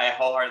I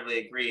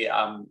wholeheartedly agree.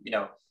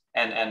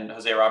 And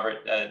Jose,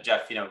 Robert,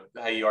 Jeff,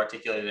 how you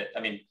articulated it. I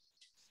mean,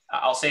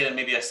 I'll say it in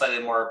maybe a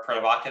slightly more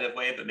provocative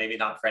way, but maybe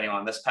not for anyone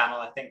on this panel.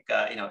 I think,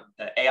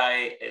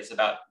 AI is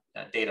about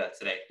data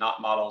today,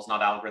 not models,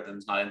 not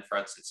algorithms, not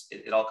inference.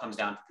 It all comes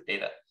down to the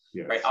data,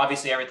 yes. Right?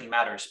 Obviously, everything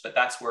matters, but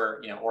that's where,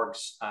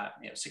 orgs,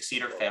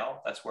 succeed or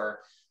fail. That's where,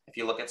 if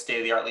you look at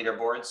state-of-the-art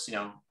leaderboards,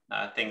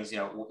 things,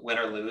 win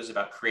or lose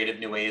about creative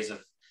new ways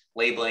of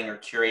labeling or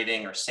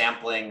curating or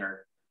sampling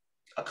or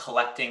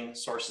collecting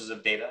sources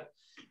of data,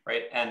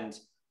 right? And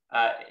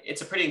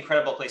it's a pretty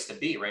incredible place to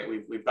be, right?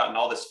 We've gotten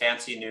all this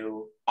fancy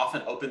new,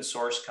 often open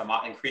source,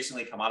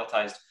 increasingly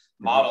commoditized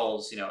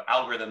models.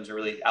 Algorithms are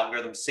really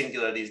algorithms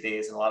singular these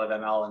days, and a lot of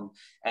ML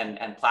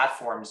and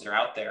platforms that are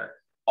out there.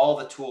 All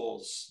the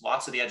tools,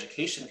 lots of the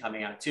education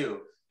coming out too.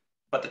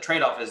 But the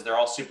trade-off is they're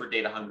all super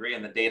data hungry,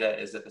 and the data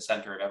is at the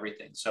center of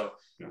everything. So,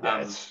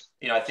 I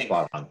think,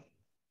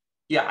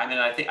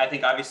 I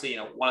think obviously,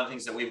 one of the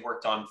things that we've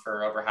worked on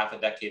for over half a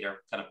decade are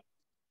kind of,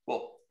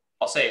 well,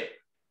 I'll say it.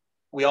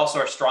 We also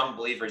are strong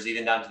believers,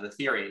 even down to the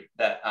theory,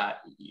 that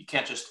you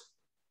can't just,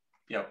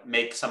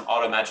 make some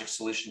auto magic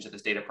solution to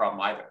this data problem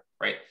either,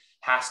 right?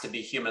 Has to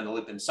be human in the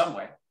loop in some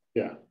way.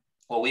 Yeah.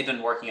 What we've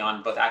been working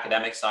on, both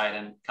academic side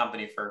and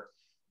company for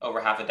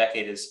over half a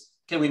decade, is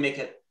can we make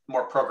it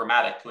more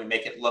programmatic? Can we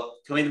make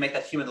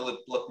that human in the loop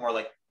look more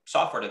like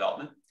software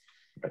development?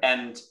 Right.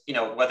 And,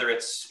 whether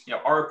it's,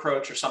 our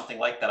approach or something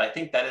like that, I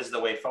think that is the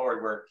way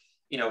forward where,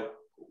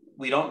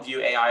 we don't view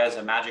AI as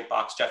a magic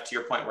box, Jeff, to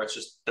your point, where it's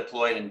just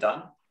deployed and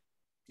done,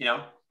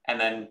 and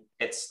then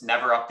it's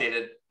never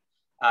updated.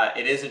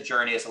 It is a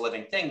journey as a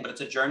living thing, but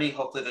it's a journey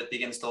hopefully that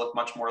begins to look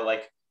much more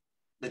like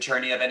the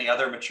journey of any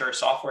other mature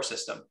software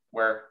system,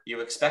 where you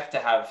expect to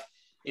have,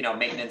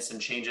 maintenance and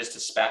changes to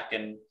spec,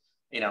 and,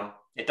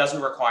 it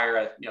doesn't require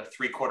a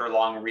 3-quarter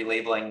long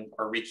relabeling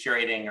or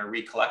recurating or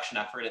recollection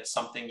effort. It's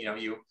something,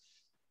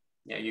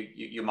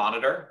 you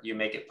monitor, you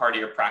make it part of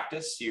your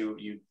practice,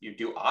 you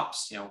do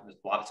ops, there's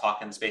a lot of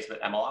talk in the space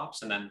about ML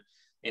ops. And then,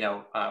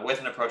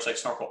 with an approach like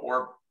Snorkel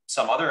or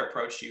some other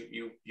approach,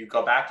 you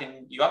go back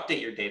and you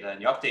update your data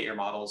and you update your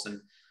models. And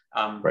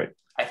right.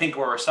 I think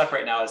where we're stuck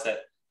right now is that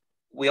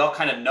we all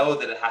kind of know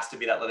that it has to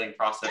be that living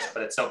process,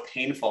 but it's so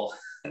painful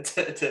and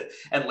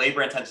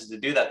labor intensive to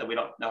do that we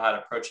don't know how to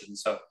approach it. And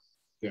so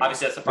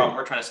obviously that's the problem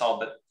we're trying to solve,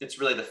 but it's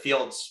really the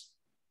field's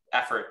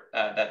effort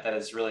that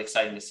is really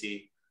exciting to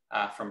see.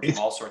 From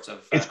all sorts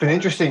of it's been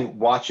interesting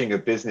watching a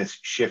business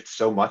shift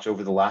so much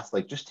over the last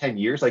just 10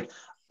 years. Like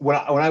when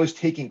I was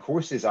taking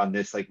courses on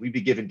this, we'd be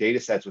given data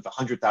sets with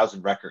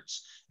 100,000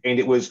 records, and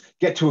it was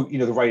get to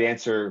the right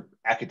answer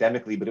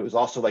academically, but it was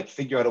also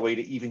figure out a way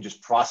to even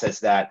just process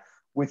that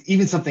with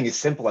even something as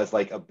simple as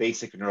a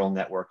basic neural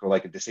network or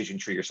a decision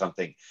tree or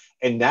something.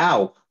 And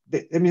now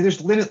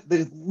there's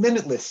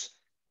limitless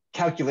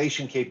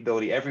calculation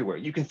capability everywhere.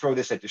 You can throw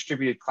this at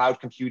distributed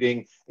cloud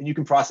computing, and you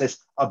can process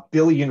 1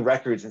 billion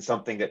records in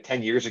something that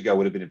 10 years ago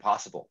would have been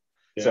impossible.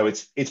 Yeah. So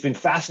it's been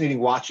fascinating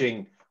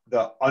watching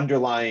the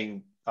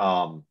underlying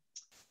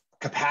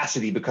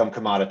capacity become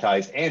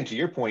commoditized. And to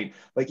your point,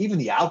 even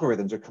the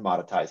algorithms are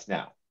commoditized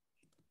now.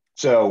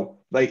 So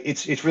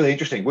it's really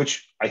interesting,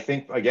 which I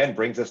think again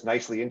brings us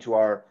nicely into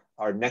our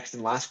next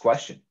and last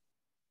question.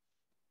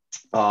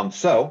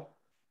 So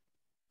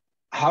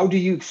how do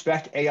you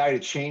expect AI to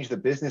change the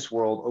business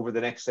world over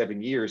the next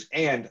 7 years?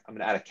 And I'm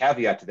going to add a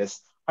caveat to this.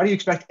 How do you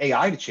expect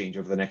AI to change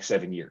over the next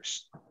 7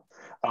 years?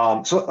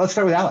 So let's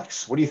start with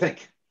Alex. What do you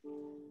think?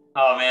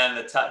 Oh man,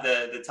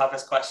 the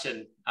toughest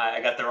question.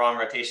 I got the wrong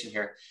rotation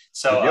here.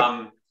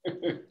 So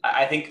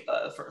I think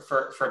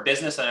for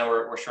business, I know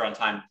we're short on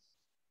time.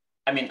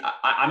 I mean,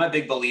 I'm a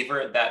big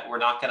believer that we're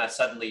not going to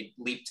suddenly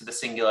leap to the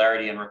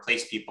singularity and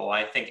replace people.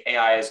 I think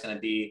AI is going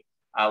to be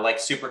like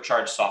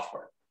supercharged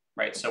software,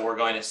 right? So we're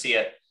going to see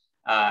it,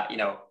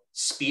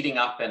 speeding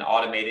up and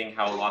automating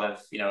how a lot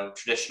of,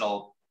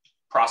 traditional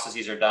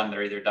processes are done.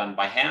 They're either done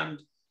by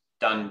hand,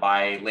 done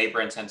by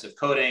labor-intensive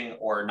coding,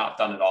 or not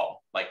done at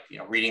all. Like,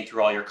 reading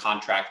through all your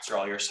contracts or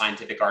all your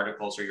scientific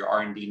articles or your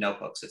R&D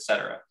notebooks, et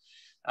cetera.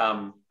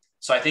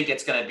 So I think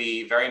it's going to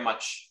be very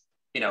much,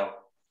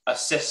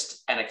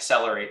 assist and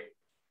accelerate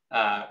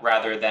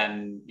rather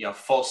than,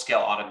 full-scale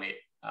automate,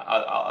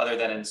 other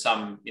than in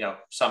some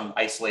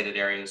isolated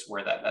areas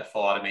where that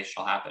full automation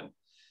will happen.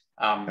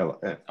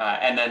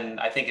 And then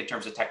I think in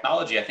terms of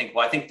technology, I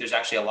think there's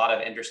actually a lot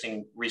of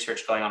interesting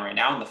research going on right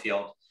now in the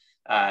field.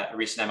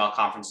 Recent ML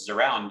conferences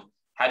around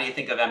how do you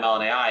think of ML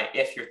and AI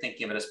if you're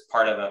thinking of it as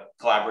part of a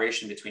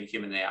collaboration between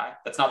human and AI.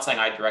 That's not something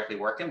I directly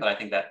work in, but I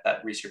think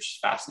that research is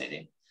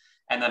fascinating.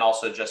 And then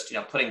also just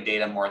putting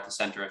data more at the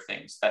center of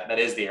things. That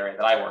is the area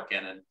that I work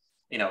in, and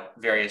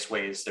various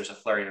ways. There's a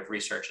flurry of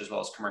research as well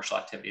as commercial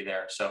activity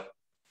there. So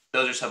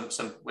those are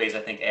some ways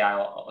I think AI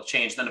will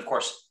change. Then of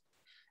course,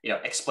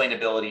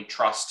 explainability,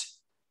 trust,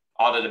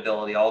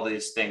 auditability, all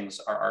these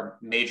things are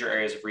major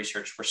areas of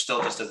research. We're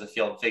still just as a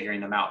field figuring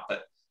them out,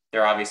 but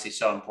they're obviously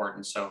so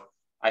important. So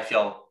I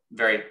feel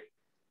very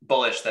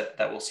bullish that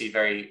we'll see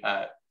very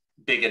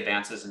big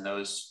advances in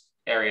those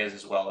areas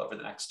as well over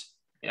the next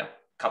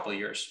couple of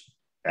years.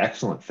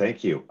 Excellent,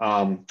 thank you.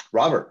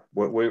 Robert,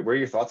 what are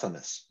your thoughts on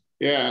this?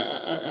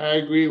 Yeah, I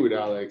agree with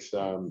Alex.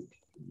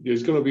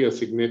 There's going to be a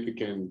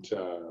significant,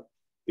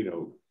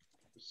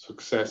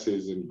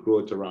 successes and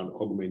growth around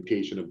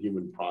augmentation of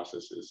human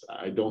processes.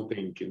 I don't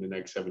think in the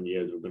next 7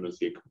 years we're going to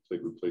see a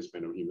complete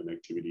replacement of human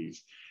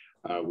activities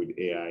with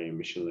AI and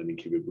machine learning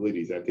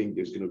capabilities. I think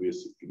there's going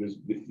to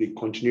be the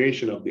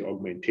continuation of the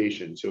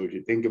augmentation. So if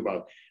you think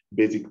about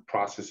basic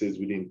processes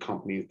within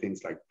companies,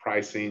 things like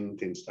pricing,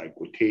 things like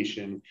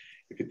quotation,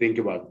 if you think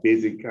about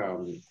basic,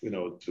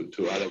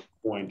 to other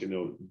point,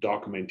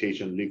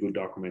 documentation, legal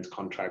documents,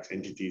 contracts,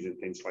 entities, and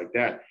things like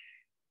that,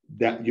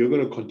 that you're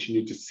going to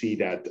continue to see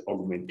that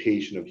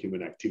augmentation of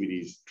human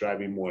activities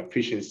driving more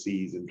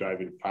efficiencies and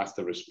driving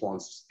faster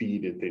response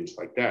speed and things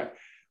like that.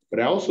 But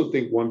I also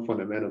think one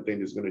fundamental thing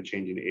that's going to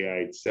change in AI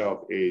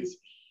itself is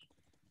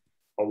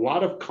a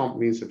lot of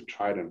companies have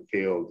tried and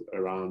failed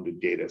around the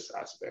data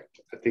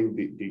aspect. I think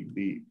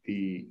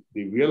the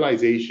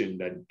realization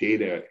that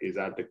data is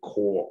at the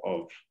core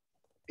of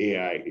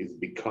AI is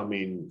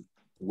becoming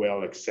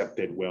well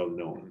accepted, well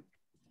known.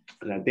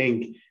 And I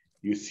think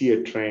you see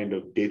a trend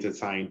of data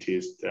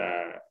scientist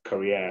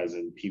careers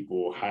and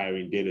people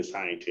hiring data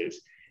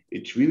scientists.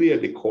 It's really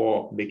at the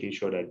core of making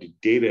sure that the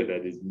data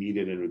that is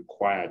needed and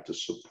required to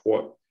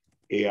support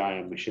AI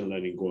and machine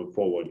learning going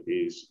forward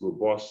is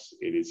robust,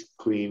 it is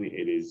clean,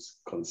 it is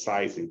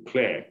concise and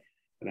clear.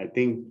 And I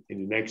think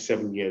in the next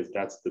 7 years,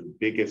 that's the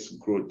biggest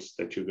growth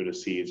that you're going to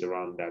see is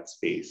around that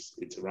space.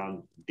 It's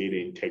around data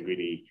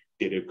integrity,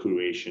 data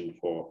curation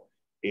for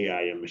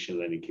AI and machine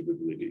learning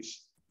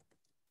capabilities.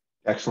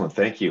 Excellent,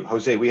 thank you.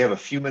 Jose, we have a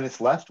few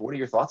minutes left. What are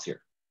your thoughts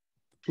here?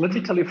 Let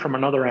me tell you from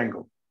another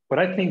angle. What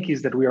I think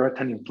is that we are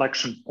at an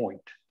inflection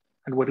point.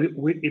 And what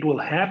it will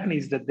happen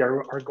is that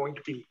there are going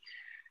to be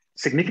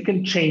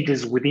significant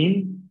changes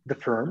within the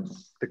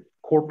firms, the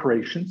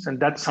corporations, and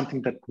that's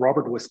something that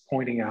Robert was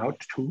pointing out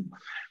too.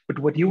 But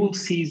what you will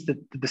see is that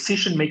the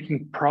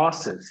decision-making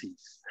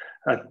processes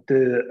at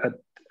the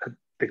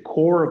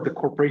core of the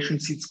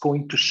corporations, it's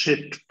going to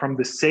shift from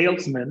the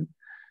salesman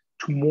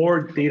to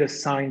more data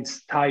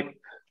science type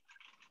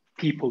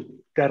people,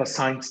 data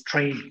science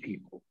trained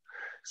people.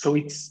 So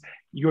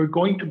you're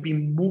going to be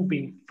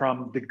moving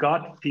from the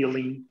gut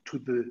feeling to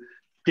the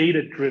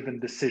data-driven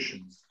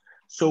decisions.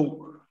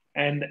 So,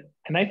 and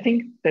I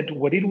think that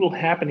what it will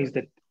happen is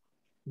that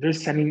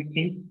there's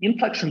an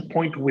inflection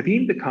point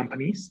within the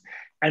companies,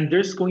 and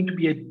there's going to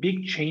be a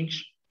big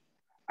change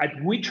at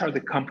which are the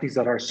companies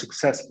that are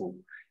successful.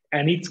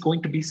 And it's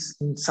going to be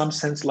in some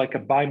sense like a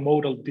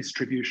bimodal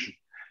distribution.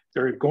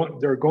 There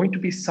are going to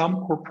be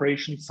some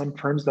corporations, some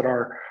firms that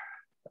are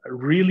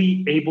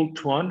really able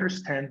to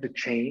understand the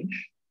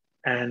change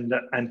and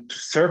to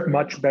serve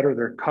much better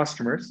their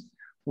customers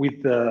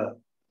with the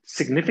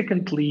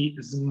significantly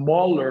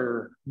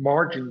smaller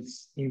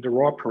margins in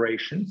their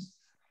operations,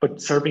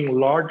 but serving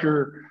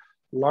larger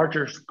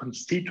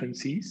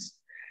constituencies.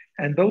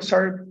 And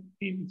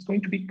it's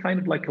going to be kind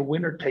of like a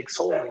winner takes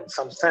all in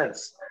some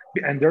sense.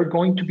 And there are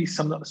going to be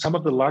some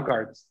of the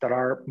laggards that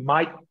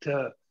might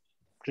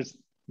just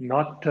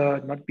not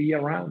be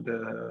around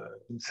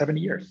in 7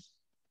 years.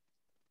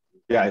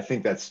 Yeah, I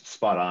think that's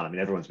spot on. I mean,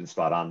 everyone's been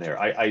spot on there.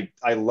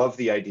 I love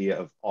the idea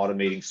of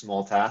automating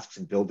small tasks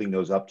and building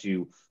those up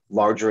to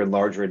larger and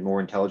larger and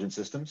more intelligent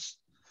systems.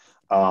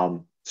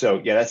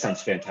 So yeah, that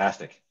sounds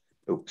fantastic.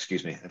 Oh,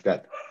 excuse me. I've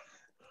got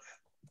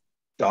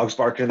dogs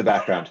barking in the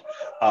background.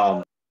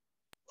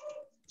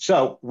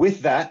 So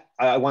with that,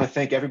 I want to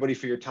thank everybody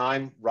for your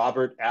time.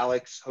 Robert,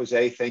 Alex,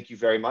 Jose, thank you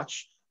very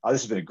much.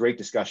 This has been a great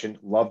discussion.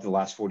 Loved the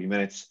last 40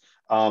 minutes.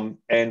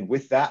 And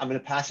with that, I'm going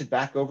to pass it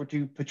back over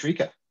to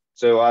Patrika.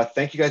 So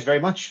thank you guys very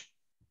much.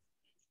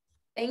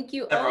 Thank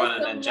you everyone, all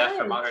so and Jeff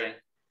for much. moderating.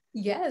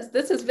 Yes,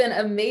 this has been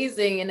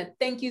amazing. And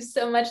thank you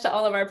so much to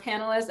all of our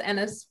panelists, and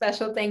a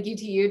special thank you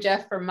to you,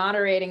 Jeff, for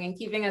moderating and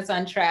keeping us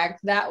on track.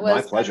 That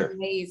was My pleasure.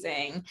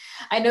 Amazing.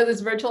 I know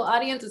this virtual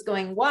audience is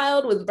going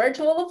wild with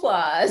virtual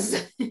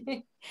applause.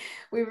 We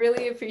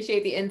really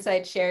appreciate the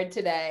insights shared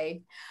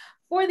today.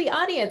 For the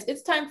audience,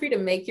 it's time for you to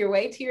make your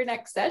way to your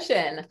next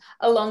session.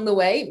 Along the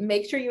way,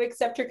 make sure you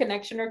accept your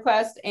connection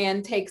request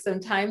and take some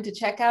time to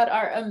check out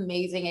our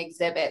amazing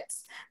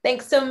exhibits.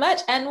 Thanks so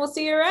much, and we'll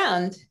see you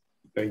around.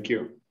 Thank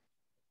you.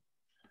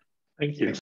 Thank you.